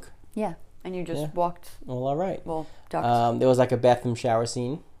bottom bunk. Yeah, and you just walked. Well, all right. Well, ducked. There was a bathroom shower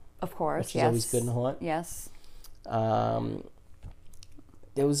scene. Of course, which is always good in a haunt. Yes. There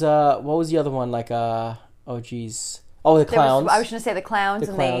was what was the other one? The clowns. I was going to say the clowns,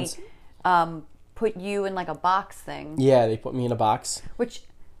 and they put you in a box thing. Yeah, they put me in a box. Which,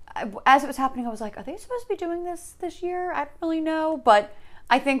 as it was happening, I was like, are they supposed to be doing this year? I don't really know, but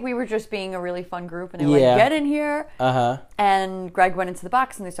I think we were just being a really fun group, and they were like, get in here. Uh-huh. And Greg went into the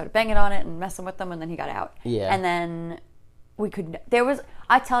box, and they started banging on it and messing with them, and then he got out. Yeah. And then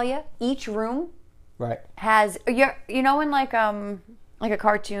I tell you, each room has, in like a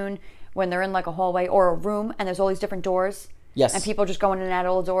cartoon, when they're in a hallway or a room and there's all these different doors. Yes. And people just go in and out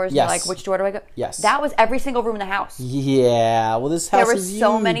of all the doors. Yes. And they're like, which door do I go? Yes. That was every single room in the house. Yeah. Well, this house is huge. There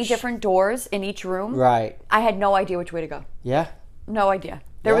were so many different doors in each room. Right. I had no idea which way to go. Yeah. No idea.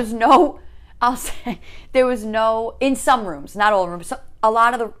 There was no, in some rooms, not all rooms,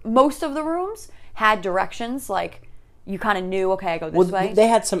 most of the rooms had directions, you kind of knew, okay, I go this way. They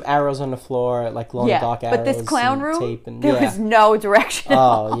had some arrows on the floor, glow in the dark arrows. But this clown room, tape and, there was no direction.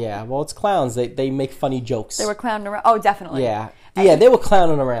 Oh, yeah. Well, it's clowns. They make funny jokes. They were clowning around. Oh, definitely. Yeah. Yeah, they were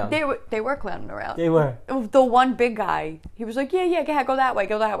clowning around. They were clowning around. They were. The one big guy, he was like, yeah, go that way.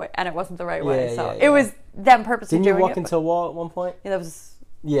 And it wasn't the right way. So yeah. It was them purposely doing it. Didn't you walk into a wall at one point? Yeah, that was...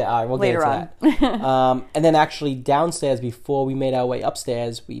 Yeah, all right, we'll later get into that. And then actually downstairs, before we made our way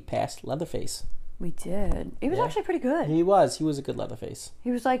upstairs, we passed Leatherface. We did. He was actually pretty good. He was a good Leatherface. He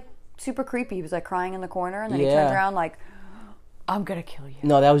was super creepy. He was crying in the corner, and then he turns around I'm gonna kill you.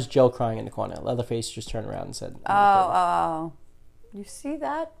 No, that was Joe crying in the corner. Leatherface just turned around and said, Oh. You see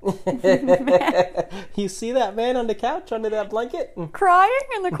that? You see that man on the couch under that blanket? Crying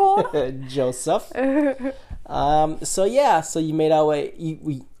in the corner? Joseph. So you made our way,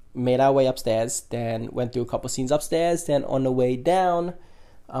 we made our way upstairs, then went through a couple scenes upstairs, then on the way down,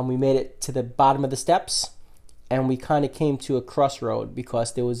 we made it to the bottom of the steps, and we kind of came to a crossroad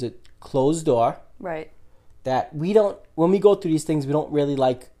because there was a closed door. Right. That when we go through these things, we don't really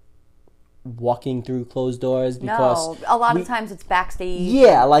like walking through closed doors because a lot of times it's backstage.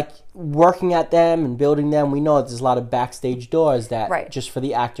 Yeah, working at them and building them, we know there's a lot of backstage doors that just for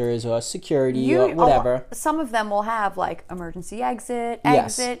the actors or security or whatever. Some of them will have emergency exit,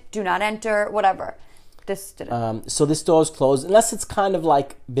 do not enter, whatever. This didn't. So this door is closed unless it's kind of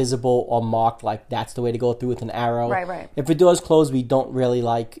visible or marked that's the way to go through with an arrow. Right. If the door is closed, we don't really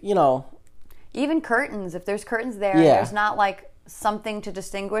even curtains. If there's curtains there, there's not something to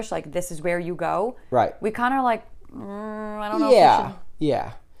distinguish, like this is where you go. Right. We kind of like, I don't know. Yeah.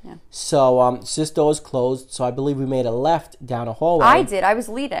 Yeah. So, this door is closed. So I believe we made a left down a hallway. I did. I was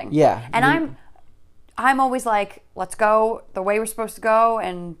leading. Yeah. And I'm always like, let's go the way we're supposed to go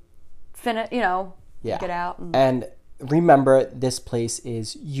and finish. Get out. And remember, this place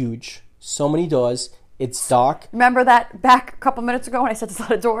is huge. So many doors. It's dark. Remember that back a couple minutes ago when I said there's a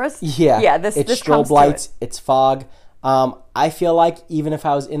lot of doors? Yeah. Yeah. It's this strobe lights. It's fog. I feel like even if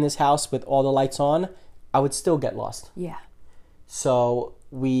I was in this house with all the lights on, I would still get lost. Yeah. So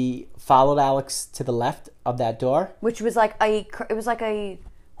we followed Alex to the left of that door, which was like a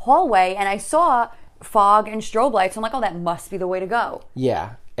hallway, and I saw fog and strobe lights. I'm like, oh, that must be the way to go.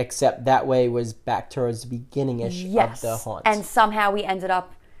 Yeah, except that way was back towards the beginning-ish of the haunt. And somehow we ended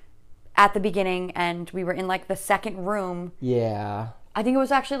up at the beginning, and we were in like the second room. Yeah. I think it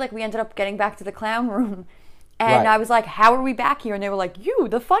was actually like we ended up getting back to the clown room. And I was like, how are we back here? And they were like, you,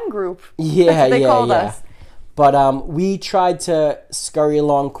 the fun group. Yeah, that's what they called us. But we tried to scurry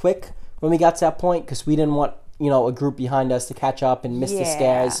along quick when we got to that point because we didn't want, a group behind us to catch up and miss the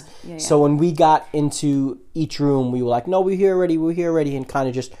stairs. Yeah. So when we got into each room, we were like, no, we're here already, and kind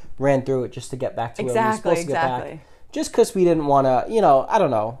of just ran through it just to get back to where we were supposed to get back. Just because we didn't want to, I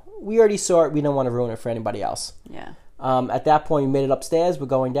don't know. We already saw it. We didn't want to ruin it for anybody else. Yeah. At that point, we made it upstairs. We're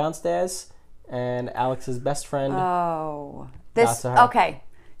going downstairs, and Alex's best friend. Oh. Okay.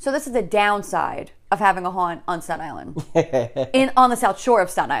 So this is the downside of having a haunt on Staten Island. On the South Shore of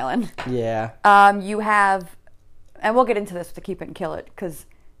Staten Island. Yeah. You have, and we'll get into this to Keep It and Kill It, because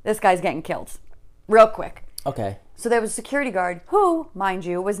this guy's getting killed real quick. Okay. So there was a security guard who, mind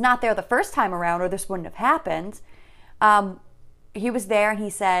you, was not there the first time around, or this wouldn't have happened. He was there, and he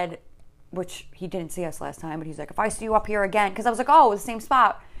said, which he didn't see us last time, but he's like, if I see you up here again, because I was like, oh, the same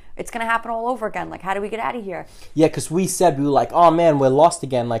spot. It's going to happen all over again. Like, how do we get out of here? Yeah, because we were like, oh, man, we're lost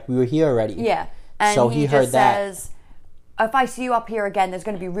again. Like, we were here already. Yeah. And so he heard that. Says, if I see you up here again, there's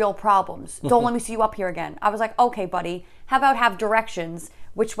going to be real problems. Don't let me see you up here again. I was like, okay, buddy. How about have directions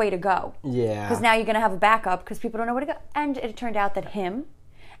which way to go? Yeah. Because now you're going to have a backup because people don't know where to go. And it turned out that him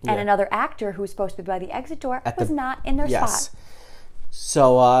and another actor who was supposed to be by the exit door was not in their spot.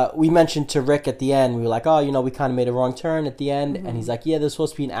 So we mentioned to Rick at the end, we were like, oh, we kind of made a wrong turn at the end. Mm-hmm. And he's like, yeah, there's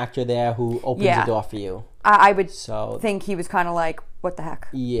supposed to be an actor there who opens the door for you. I would think he was kind of like, what the heck?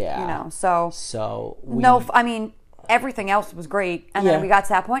 Yeah. Everything else was great. And then we got to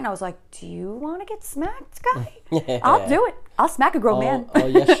that point and I was like, do you want to get smacked, guy? I'll do it. I'll smack a grown man. Oh,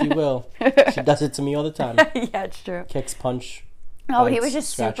 yes, she will. She does it to me all the time. Yeah, it's true. Kicks, punch. No, but he was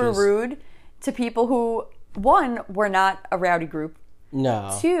just super rude to people who, one, were not a rowdy group.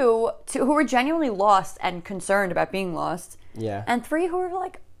 No. Two, who were genuinely lost and concerned about being lost. Yeah. And three, who were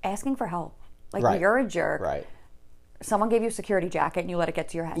like asking for help. Like, you're a jerk. Right. Someone gave you a security jacket and you let it get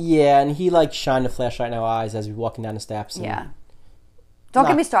to your head. Yeah, and he like shined a flashlight in our eyes as we were walking down the steps. Yeah. Don't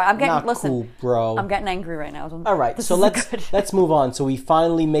get me started. I'm getting cool, bro. I'm getting angry right now. All right, so let's move on. So we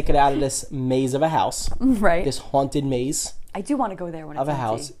finally make it out of this maze of a house. Right. This haunted maze. I do want to go there when it's empty. Of a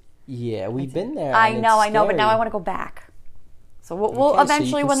house. Yeah, we've been there. I know, but now I want to go back. So we'll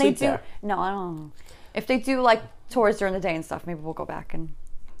eventually, so when they do. There. No, I don't know. If they do like tours during the day and stuff, maybe we'll go back and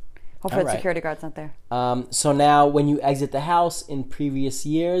hopefully the security guard's not there. So now, when you exit the house in previous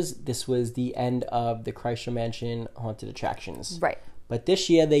years, this was the end of the Kreischer Mansion haunted attractions. Right. But this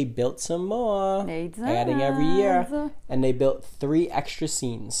year they built some more, adding every year, and they built 3 extra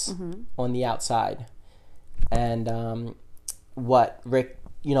scenes on the outside, and what Rick,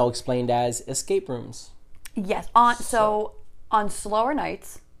 explained as escape rooms. Yes. On slower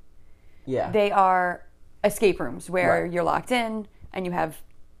nights, they are escape rooms where you're locked in and you have,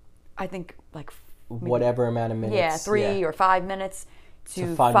 I think, like whatever amount of minutes. Yeah, 3 or 5 minutes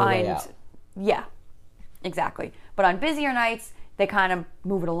to find your way out. Yeah, exactly. But on busier nights, they kind of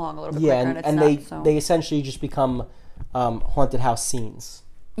move it along a little bit quicker. And they essentially just become haunted house scenes.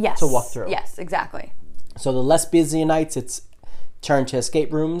 Yes. To walk through. Yes, exactly. So the less busy nights, it's turned to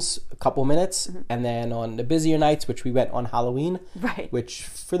escape rooms a couple minutes, and then on the busier nights, which we went on Halloween, which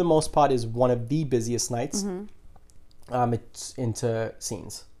for the most part is one of the busiest nights, it's into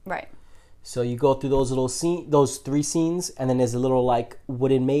scenes. Right. So you go through those 3 scenes, and then there's a little like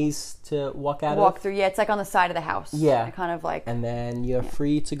wooden maze to walk out of. Walk through, yeah. It's like on the side of the house. Yeah. Kind of like. And then you're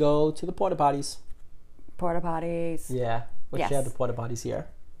free to go to the porta potties. Porta potties. Yeah. Which they had the porta potties here.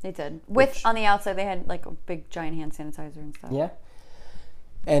 They did. On the outside, they had like a big giant hand sanitizer and stuff. Yeah.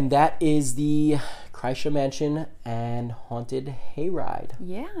 And that is the Kreischer Mansion and Haunted Hayride.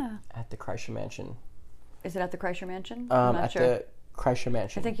 Yeah. At the Kreischer Mansion. Is it at the Kreischer Mansion? I'm not sure. The Kreischer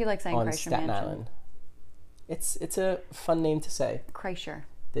Mansion. I think you like saying Kreischer Staten Mansion. Island. It's a fun name to say. Kreischer.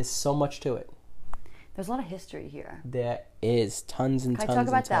 There's so much to it. There's a lot of history here. There is tons and tons and tons. Can I talk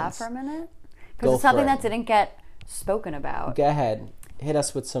about that for a minute? Because it's something that didn't get spoken about. Go ahead. Hit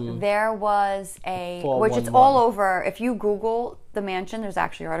us with some... There was which it's all over. If you Google the mansion, there's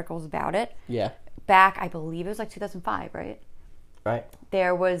actually articles about it. Yeah. Back, I believe it was like 2005, right? Right.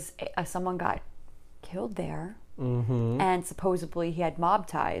 There was someone got killed there. Mm-hmm. And supposedly he had mob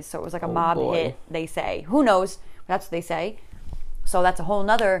ties. So it was like a mob hit, they say. Who knows? That's what they say. So that's a whole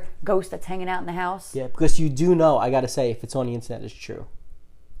nother ghost that's hanging out in the house. Yeah, because you do know, I got to say, if it's on the internet, it's true.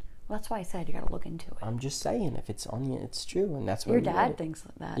 Well, that's why I said you got to look into it. I'm just saying, if it's on the it's true, and that's what your dad thinks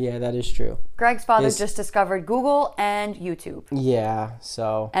like that. Yeah, that is true. Greg's father just discovered Google and YouTube. Yeah,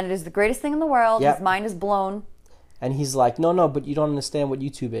 so... And it is the greatest thing in the world. Yep. His mind is blown. And he's like, no, but you don't understand what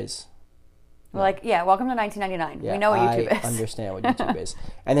YouTube is. We're like, yeah, welcome to 1999. Yeah, we know what YouTube is. I understand what YouTube is.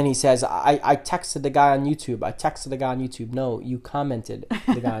 And then he says, I texted the guy on YouTube. No, you commented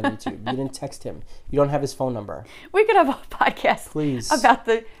the guy on YouTube. You didn't text him. You don't have his phone number. We could have a podcast Please. About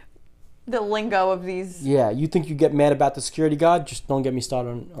the lingo of these. Yeah, you think you get mad about the security guard? Just don't get me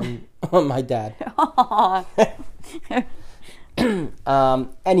started on my dad.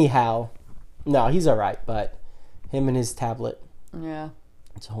 Anyhow, no, he's all right, but him and his tablet. Yeah.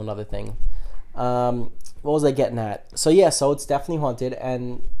 It's a whole other thing. What was I getting at? So it's definitely haunted,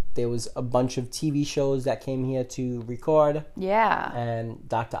 and there was a bunch of TV shows that came here to record. Yeah. And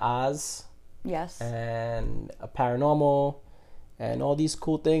Dr. Oz. Yes. And a Paranormal, and all these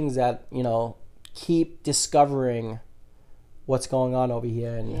cool things that, keep discovering what's going on over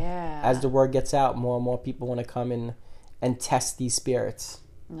here. And as the word gets out, more and more people want to come in and test these spirits.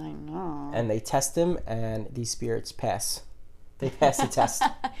 I know. And they test them, and these spirits pass. They pass the test.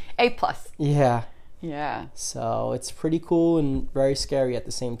 A+. Yeah. Yeah. So it's pretty cool and very scary at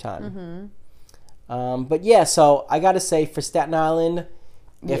the same time. Mm-hmm. But yeah, so I got to say, for Staten Island,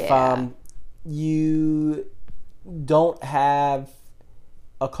 if you don't have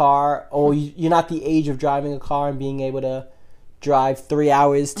a car, or you're not the age of driving a car and being able to drive 3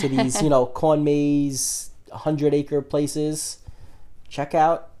 hours to these, corn maze, 100-acre places, check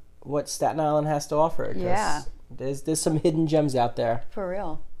out what Staten Island has to offer. Yeah. There's some hidden gems out there. For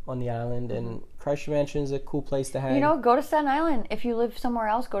real. On the island, and Kreischer Mansion is a cool place to hang. Go to Staten Island. If you live somewhere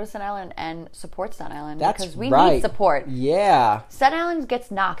else, go to Staten Island and support Staten Island. Because we need support. Yeah. Staten Island gets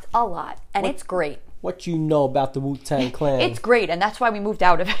knocked a lot, and it's great. What you know about the Wu-Tang Clan? It's great, and that's why we moved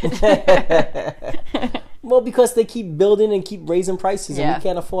out of it. Well, because they keep building and keep raising prices, and we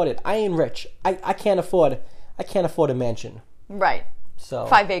can't afford it. I ain't rich. I can't afford a mansion. Right. So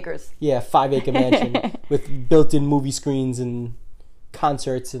 5 acres. Yeah, 5-acre mansion with built-in movie screens and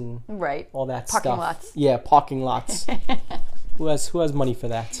concerts and all that stuff. Parking lots. Yeah, parking lots. Who has money for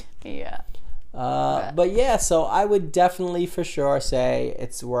that? Yeah. But yeah, so I would definitely for sure say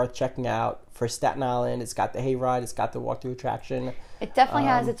it's worth checking out for Staten Island. It's got the hayride, it's got the walk-through attraction. It definitely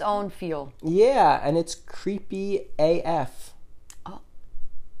has its own feel. Yeah, and it's creepy AF. Oh.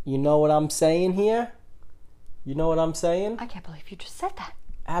 You know what I'm saying here? You know what I'm saying? I can't believe you just said that.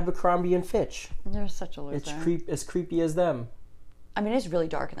 Abercrombie and Fitch. You're such a loser. It's as creepy as them. I mean, it's really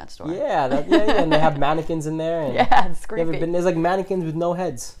dark in that store. Yeah, and they have mannequins in there. And it's creepy. There's like mannequins with no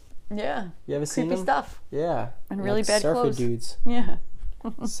heads. Yeah. You ever seen them? Creepy stuff. Yeah. And really bad surfer clothes. Dudes. Yeah.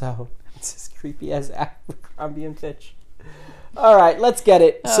 So, it's as creepy as Abercrombie and Fitch. All right, let's get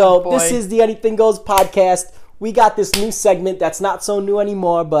it. This is the Anything Goes podcast. We got this new segment that's not so new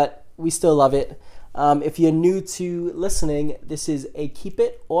anymore, but we still love it. If you're new to listening, this is a keep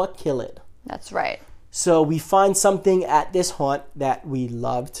it or kill it. That's right. So we find something at this haunt that we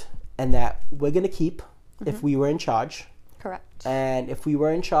loved and that we're going to keep if we were in charge. Correct. And if we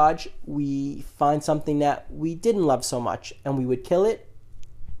were in charge, we find something that we didn't love so much and we would kill it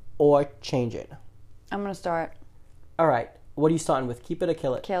or change it. I'm going to start. All right. What are you starting with? Keep it or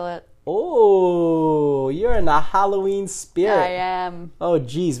kill it? Kill it. Oh, you're in the Halloween spirit. I am. Oh,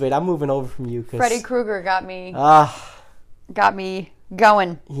 geez. Wait, I'm moving over from you. Freddy Krueger got me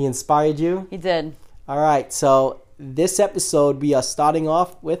going. He inspired you? He did. All right. So this episode, we are starting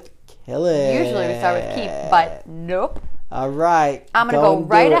off with kill it. Usually we start with keep, but nope. All right. I'm going to go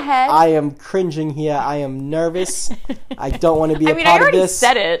right ahead. I am cringing here. I am nervous. I don't want to be a part of this. I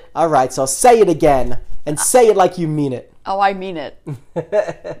already said it. All right. So say it again and say it like you mean it. Oh, I mean it.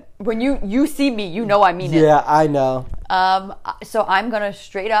 When you see me, you know I mean it. Yeah, I know. So I'm going to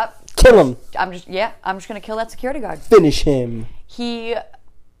straight up kill him. I'm just going to kill that security guard. Finish him. He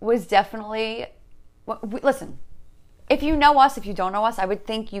was definitely listen. If you know us, if you don't know us, I would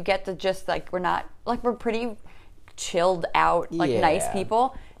think you get to just we're pretty chilled out, nice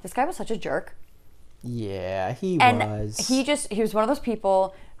people. This guy was such a jerk. Yeah, he and was. He was one of those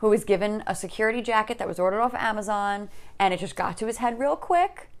people who was given a security jacket that was ordered off Amazon, and it just got to his head real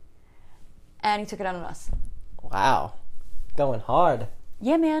quick, and he took it out on us. Wow. Going hard.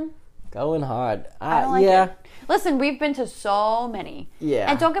 Yeah, man. Going hard. I don't like it. Listen, we've been to so many. Yeah.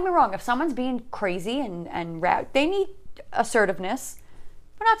 And don't get me wrong, if someone's being crazy and they need assertiveness.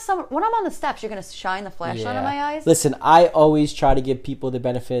 But not when I'm on the steps, you're going to shine the flashlight in my eyes. Listen, I always try to give people the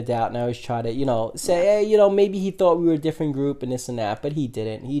benefit of the doubt, and I always try to, say, hey, maybe he thought we were a different group and this and that, but he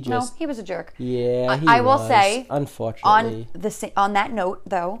didn't. He just... No, he was a jerk. Yeah, he I will say, unfortunately. On that note,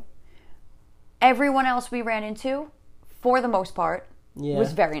 though, everyone else we ran into, for the most part,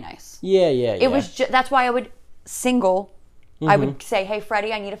 was very nice. Yeah. It was that's why I would I would say, hey,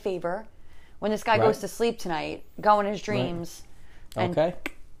 Freddie, I need a favor. When this guy goes to sleep tonight, go in his dreams and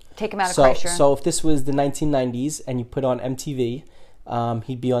take him out of Kreischer. So if this was the 1990s and you put on MTV,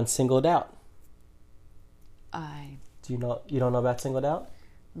 he'd be on Singled Out. You don't know about Singled Out?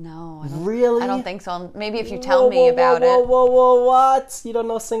 No, I don't. Really? I don't think so. Maybe if you tell me about it. Whoa, what? You don't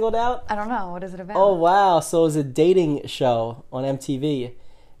know Singled Out? I don't know. What is it about? Oh, wow. So it was a dating show on MTV.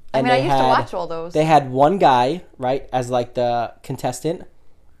 And I used to watch all those. They had one guy, right, as like the contestant,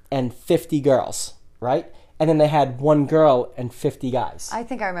 and 50 girls, right? And then they had one girl and 50 guys. I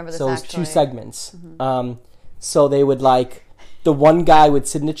think I remember this, so it was actually. 2 segments. So they would the one guy would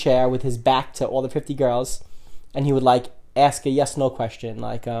sit in a chair with his back to all the 50 girls, and he would ask a yes/no question,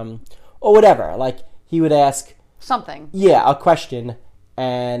 or whatever. He would ask something. Yeah, a question,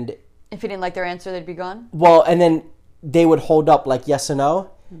 and if he didn't like their answer, they'd be gone. Well, and then they would hold up yes or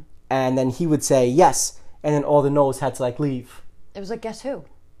no, and then he would say yes, and then all the no's had to leave. It was like Guess Who.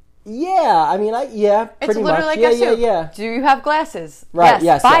 Yeah, I mean, pretty much. It's literally like Guess Who. Yeah. Do you have glasses? Right.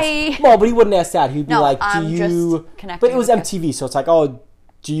 Yes. Bye. Yes. Well, but he wouldn't ask that. He'd be no, do you? But it was MTV, so it's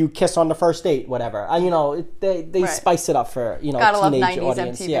do you kiss on the first date? Whatever. They spice it up for Gotta teenage love 90s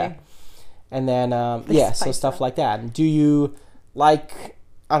audience. MTV. Yeah. And then so stuff like that. And do you I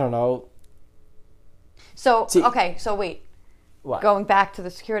don't know. So okay, so wait. What? Going back to the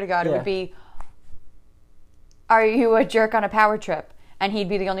security guard, it would be, are you a jerk on a power trip? And he'd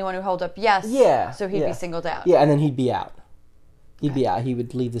be the only one who held up yes. Yeah. So he'd be singled out. Yeah, and then he'd be out. He'd be out. He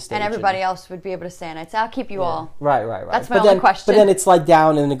would leave the stage. And everybody else would be able to say, and I'd say, I'll keep you all. Right. That's my only question. But then it's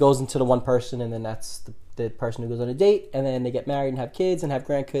down, and then it goes into the one person, and then that's the person who goes on a date, and then they get married and have kids and have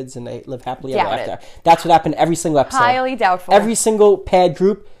grandkids, and they live happily ever after. That's what happened every single episode. Highly doubtful. Every single paired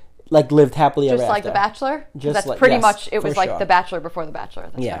group lived happily ever after. Just like The Bachelor? Just that's pretty much, it was like The Bachelor before The Bachelor.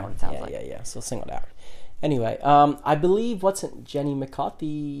 That's kind of what it sounds like. Yeah. So Singled Out. Anyway, I believe Jenny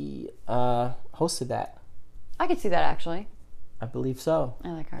McCarthy hosted that. I could see that, actually. I believe so. I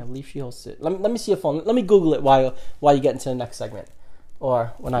like her. I believe she hosted it. Let me see your phone. Let me Google it while you get into the next segment,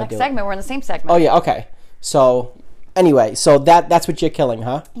 or when I do. Next segment. We're in the same segment. Oh yeah. Okay. So anyway, that's what you're killing,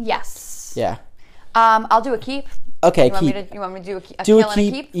 huh? Yes. Yeah. I'll do a keep. Okay. You want me to do a kill and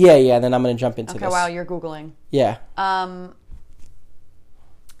a keep? Yeah. And then I'm gonna jump into this. Okay. While you're Googling. Yeah.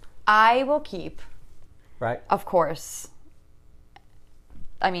 I will keep. Right. Of course.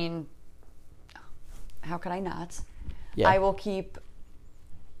 I mean, how could I not? Yeah. I will keep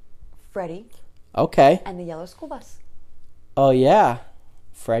Freddie. Okay. And the Yellow School Bus. Oh yeah,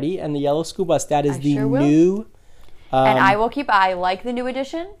 Freddie and the Yellow School Bus. That is the new. And I will keep. I like the new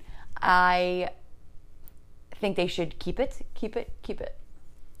edition. I think they should keep it. Keep it.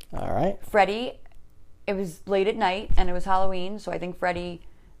 All right. Freddie. It was late at night and it was Halloween, so I think Freddie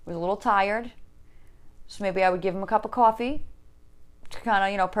was a little tired. So maybe I would give him a cup of coffee to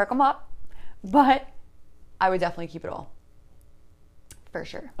kind of, perk him up. But I would definitely keep it all. For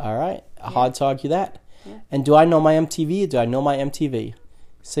sure. All right. Hard to argue that. Yeah. And do I know my MTV? Do I know my MTV?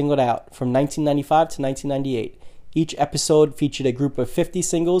 Singled Out from 1995 to 1998. Each episode featured a group of 50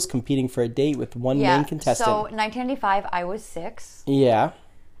 singles competing for a date with one main contestant. So 1995, I was 6. Yeah.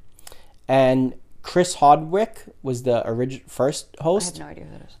 And Chris Hardwick was the first host. I have no idea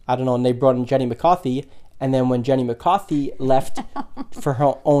who that is. I don't know. And they brought in Jenny McCarthy. And then when Jenny McCarthy left for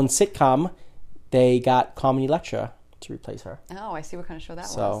her own sitcom, they got Carmen Electra to replace her. Oh, I see what kind of show that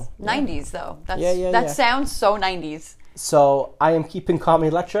was. 90s, though. That sounds so 90s. So I am keeping Carmen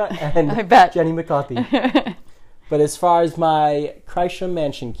Electra and I bet. Jenny McCarthy. But as far as my Kreischer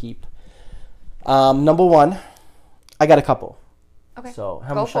Mansion keep, number 1, I got a couple. Okay. So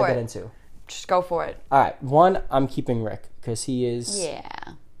how much should I get into? Just go for it. All right. 1, I'm keeping Rick because he is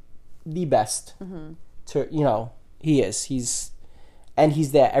the best. Mm-hmm. He is. He's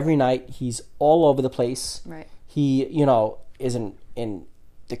there every night. He's all over the place. Right. He, is in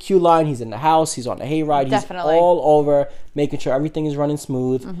the queue line. He's in the house. He's on the hayride. Definitely. He's all over, making sure everything is running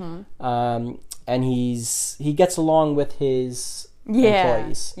smooth. Mm-hmm. and he gets along with his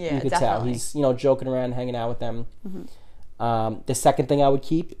employees. Yeah, you could tell he's joking around, hanging out with them. The second thing I would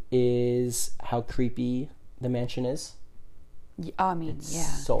keep is how creepy the mansion is. I mean,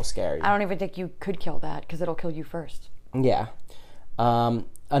 it's so scary. I don't even think you could kill that because it'll kill you first. Yeah.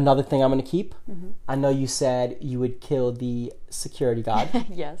 Another thing I'm going to keep. I know you said you would kill the security guard.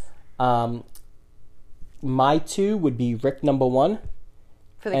 Yes. My 2 would be Rick number 1.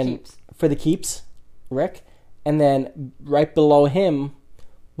 For the keeps. For the keeps, Rick. And then right below him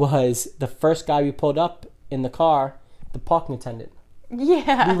was the first guy we pulled up in the car, the parking attendant.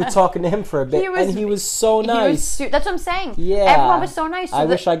 Yeah. We were talking to him for a bit, and he was so nice. That's what I'm saying. Yeah. Everyone was so nice. So I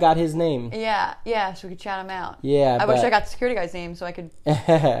wish I got his name. Yeah, so we could shout him out. Yeah, I wish I got the security guy's name so I could...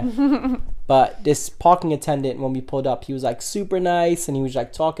 But this parking attendant, when we pulled up, he was like super nice, and he was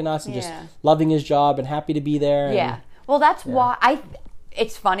like talking to us and just loving his job and happy to be there. Yeah. Well, that's why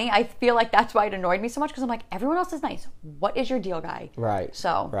it's funny. I feel like that's why it annoyed me so much because I'm like, everyone else is nice. What is your deal, guy? Right.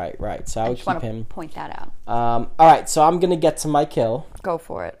 So. Right. So I would keep him. Point that out. All right. So I'm gonna get to my kill. Go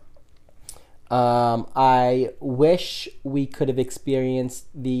for it. I wish we could have experienced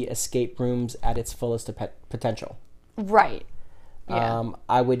the escape rooms at its fullest potential. Right. Yeah.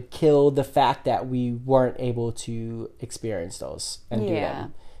 I would kill the fact that we weren't able to experience those and do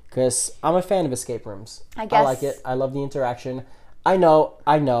them. Because I'm a fan of escape rooms. I like it. I love the interaction. I know.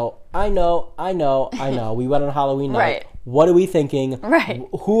 We went on Halloween night. Right. What are we thinking? Right.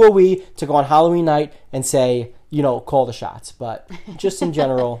 Who are we to go on Halloween night and say, call the shots? But just in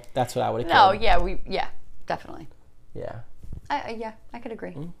general, that's what I would have killed. No, definitely. Yeah. I could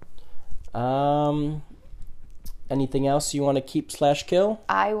agree. Anything else you want to keep / kill?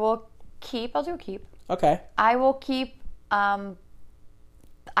 I'll do a keep. Okay. I will keep, and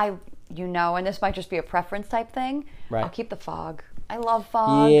this might just be a preference type thing. Right. I'll keep the fog. I love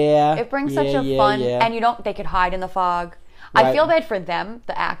fog. Yeah. It brings such a fun, and they could hide in the fog. Right. I feel bad for them,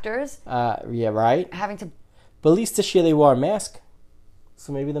 the actors. Yeah, right. Having to. But at least this year they wore a mask.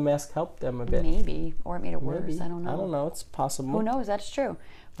 So maybe the mask helped them a bit. Maybe. Or it made it worse. I don't know. I don't know. It's possible. Who knows? That's true.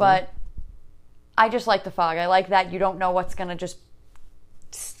 But I just like the fog. I like that you don't know what's going to just,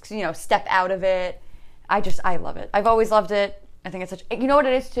 step out of it. I love it. I've always loved it. I think it's such... You know what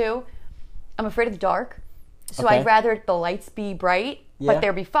it is, too? I'm afraid of the dark. So I'd rather the lights be bright, but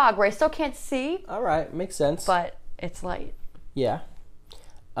there be fog where I still can't see. All right. Makes sense. But it's light. Yeah.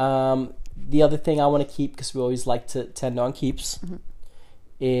 The other thing I want to keep, because we always like to tend on keeps,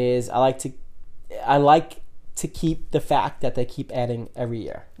 is I like to keep the fact that they keep adding every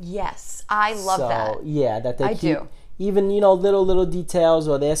year. Yes. I love that. Yeah, that they keep... do. Even, little details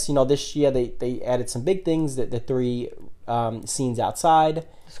or this. This year they added some big things, the 3 scenes outside.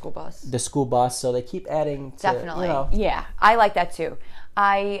 The school bus. So they keep adding to... Definitely. Yeah, I like that too.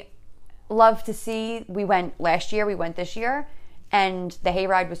 I love to see... We went last year, we went this year, and the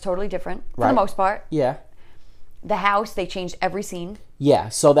hayride was totally different for the most part. Yeah. The house, they changed every scene. Yeah,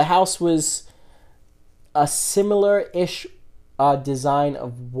 so the house was a similar-ish design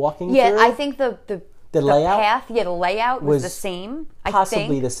of walking through. Yeah, I think the layout path, the layout was the same.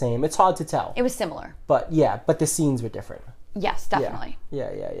 Possibly the same. It's hard to tell. It was similar. But the scenes were different. Yes, definitely.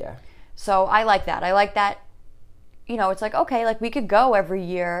 Yeah. So I like that. I like that, it's like, okay, like we could go every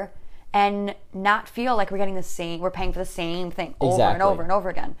year and not feel like we're getting we're paying for the same thing over and over and over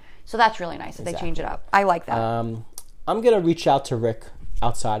again. So that's really nice that they change it up. I like that. I'm going to reach out to Rick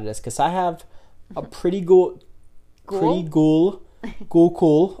outside of this because I have a pretty cool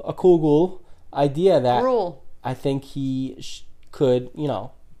idea that I think he could,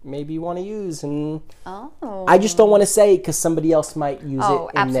 maybe want to use, and I just don't want to say it because somebody else might use it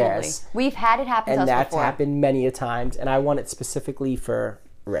in theirs. We've had it happen to us before. And that's happened many a times, and I want it specifically for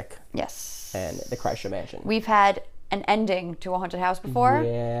Rick. Yes. And the Kreischer Mansion. We've had an ending to a haunted house before,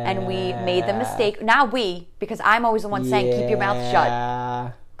 and we made the mistake. Not we, because I'm always the one saying, keep your mouth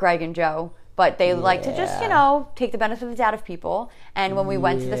shut, Greg and Joe. But they like to just, take the benefit of the doubt of people. And when we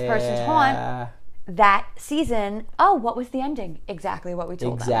went to this person's haunt, that season, what was the ending? Exactly what we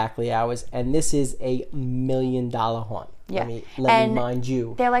told them. Exactly. And this is a $1 million haunt. Yeah. Let me mind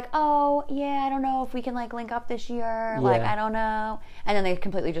you. They're like, I don't know if we can link up this year. I don't know. And then they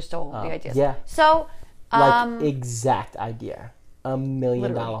completely just stole the ideas. Yeah. So, exact idea. $1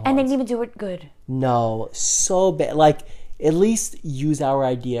 million haunt. And they didn't even do it good. No, so bad. At least use our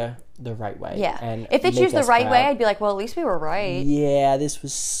idea the right way. Yeah. And if it's used the right way, I'd be like, well, at least we were right. Yeah, this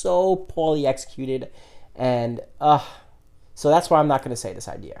was so poorly executed. And so that's why I'm not going to say this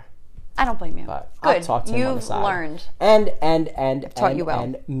idea. I don't blame you. But good. I'll talk to him on the side. You've learned. And taught you well.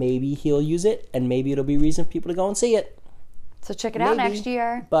 And maybe he'll use it, and maybe it'll be reason for people to go and see it. So check it out next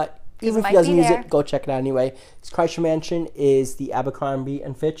year. But Even if he doesn't use it, go check it out anyway. Kreischer Mansion is the Abercrombie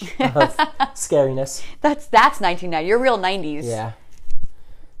and Fitch of scariness. That's 1990. You're real 90s. Yeah.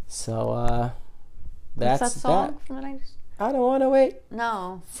 So that's What's that song from the 90s? I don't want to wait.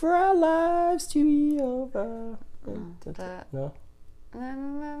 No. For our lives to be over. No.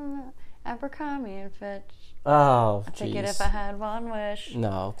 Abercrombie and Fitch. Oh, I'd take it if I had one wish.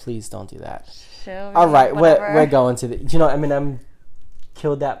 No, please don't do that. All right, we're going to the. Do you know Eminem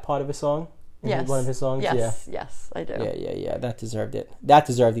killed that part of a song? Yes. One of his songs? Yes, I do. Yeah. That deserved it. That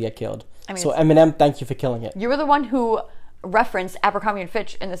deserved to get killed. I mean, so Eminem, thank you for killing it. You were the one who referenced Abercrombie and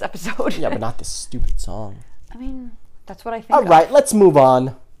Fitch in this episode. Yeah, but not this stupid song. I mean, that's what I think. All right, let's move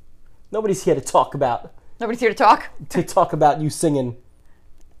on. Nobody's here to talk about. Nobody's here to talk? To talk about you singing.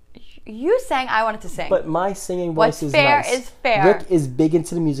 You sang, I wanted to sing. But my singing voice is fair nice. is fair. Rick is big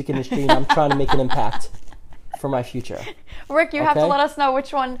into the music industry, and I'm trying to make an impact for my future. Rick, you have to let us know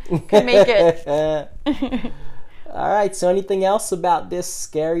which one can make it. All right, so anything else about this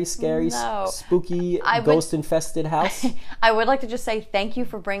scary, spooky, ghost-infested house? I would like to just say thank you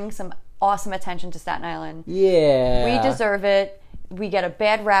for bringing some awesome attention to Staten Island. Yeah. We deserve it. We get a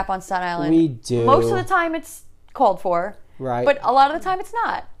bad rap on Staten Island. We do. Most of the time it's called for. Right. But a lot of the time it's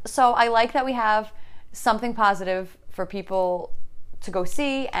not. So I like that we have something positive for people to go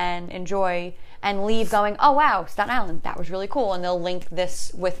see and enjoy and leave going, oh, wow, Staten Island, that was really cool. And they'll link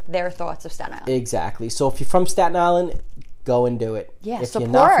this with their thoughts of Staten Island. Exactly. So if you're from Staten Island, go and do it. Yeah, if you're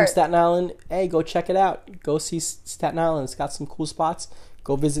not from Staten Island, hey, go check it out. Go see Staten Island. It's got some cool spots.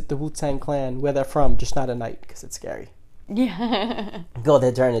 Go visit the Wu-Tang Clan, where they're from, just not at night because it's scary. Yeah. Go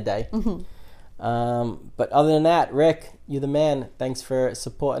there during the day. But other than that, Rick, you're the man. Thanks for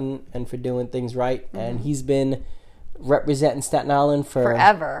supporting and for doing things right. And he's been representing Staten Island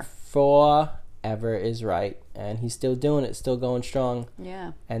forever. Forever is right. And he's still doing it, still going strong.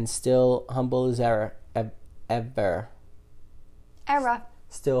 Yeah. And still humble as ever.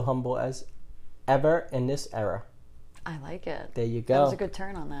 Still humble as ever in this era. I like it. There you go. That was a good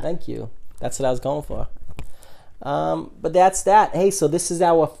turn on that. Thank you. That's what I was going for. But that's that. Hey, so this is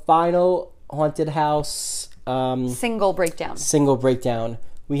our final haunted house single breakdown.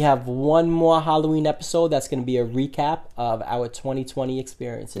 We have one more Halloween episode that's going to be a recap of our 2020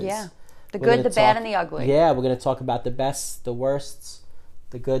 experiences. Yeah. The good, the bad, and the ugly. Yeah, we're going to talk about the best, the worsts,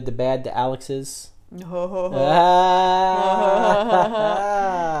 the good, the bad, the Alexes. You're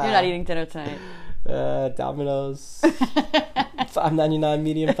not eating dinner tonight. Domino's. $5.99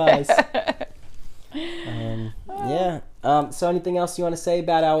 medium pies. So anything else you want to say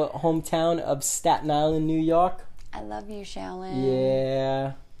about our hometown of Staten Island, New York? I love you, Shaolin.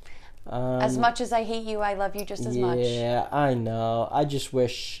 Yeah. As much as I hate you, I love you just as much. Yeah, I know. I just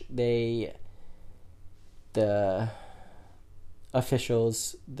wish the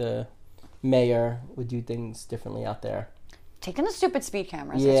officials, the mayor, would do things differently out there. Taking the stupid speed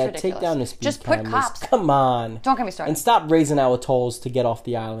cameras. Yeah, it's ridiculous. Take down the speed just cameras. Just put cops. Come on. Don't get me started. And stop raising our tolls to get off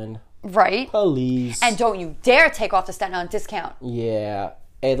the island. Right. Please. And don't you dare take off the Staten Island discount. Yeah.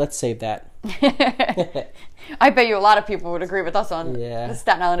 Hey, let's save that. I bet you a lot of people would agree with us on the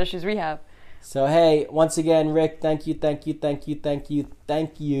Staten Island issues we have. So, hey, once again, Rick, thank you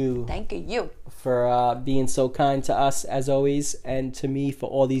for being so kind to us, as always, and to me for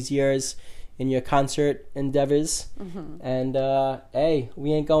all these years in your concert endeavors. And, hey,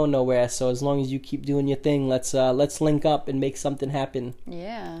 we ain't going nowhere, so as long as you keep doing your thing, let's link up and make something happen.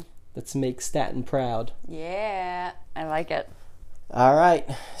 Yeah. Let's make Staten proud. Yeah, I like it. All right.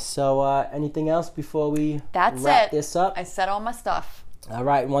 So, anything else before we wrap this up? I said all my stuff. All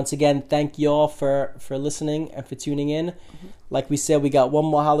right. Once again, thank you all for listening and for tuning in. Like we said, we got one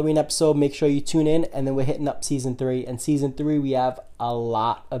more Halloween episode. Make sure you tune in, and then we're hitting up season 3. And season 3, we have a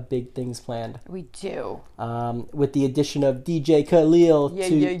lot of big things planned. We do. With the addition of DJ Khalil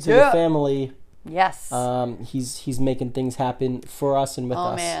to the family. Yes. He's making things happen for us and with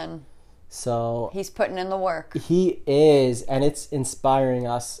us. Oh, man. So he's putting in the work. He is, and it's inspiring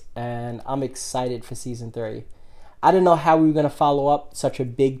us, and I'm excited for season 3. I didn't know how we were going to follow up such a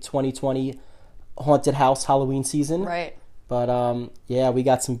big 2020 haunted house Halloween season. Right. But we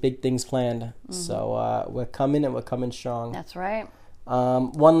got some big things planned. So we're coming, and we're coming strong. That's right.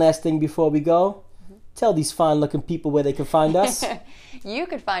 One last thing before we go. Tell these fine-looking people where they can find us. You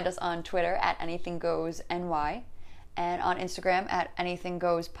could find us on Twitter at AnythingGoesNY. And on Instagram at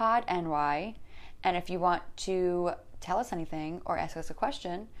AnythingGoesPodNY. And if you want to tell us anything or ask us a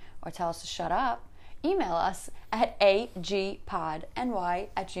question or tell us to shut up, email us at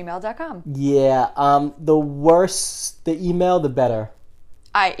agpodny@gmail.com. Yeah, the worse the email, the better.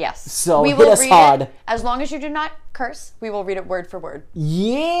 Yes. So we hit will us read hard. It. As long as you do not curse, we will read it word for word.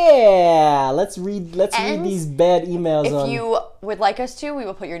 Yeah. Let's read these bad emails. If you would like us to, we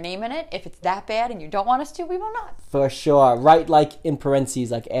will put your name in it. If it's that bad and you don't want us to, we will not. For sure. Write like in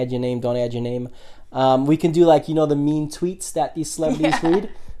parentheses, like add your name, don't add your name. We can do like, the mean tweets that these celebrities read.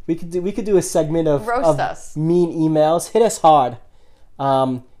 We could do a segment of us. Mean emails. Hit us hard.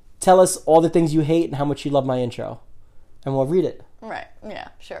 Tell us all the things you hate and how much you love my intro. And we'll read it. Right. Yeah,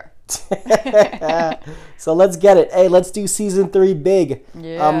 sure. So let's get it. Hey, let's do season 3 big.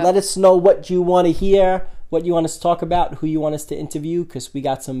 Yeah. Let us know what you want to hear, what you want us to talk about, who you want us to interview, because we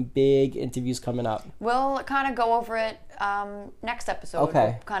got some big interviews coming up. We'll kind of go over it next episode.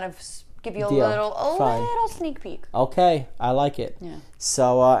 Okay. We'll kind of give you a little sneak peek. Okay, I like it. Yeah.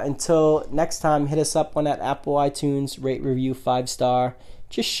 So until next time, hit us up on that Apple iTunes, rate, review, 5-star.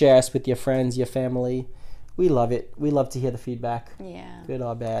 Just share us with your friends, your family. We love it. We love to hear the feedback. Yeah. Good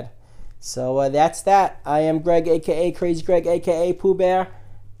or bad. So that's that. I am Greg, a.k.a. Crazy Greg, a.k.a. Pooh Bear.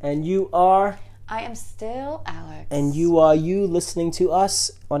 And you are... I am still Alex. And you are listening to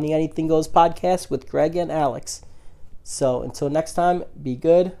us on the Anything Goes podcast with Greg and Alex. So until next time, be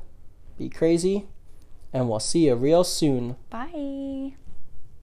good, be crazy, and we'll see you real soon. Bye.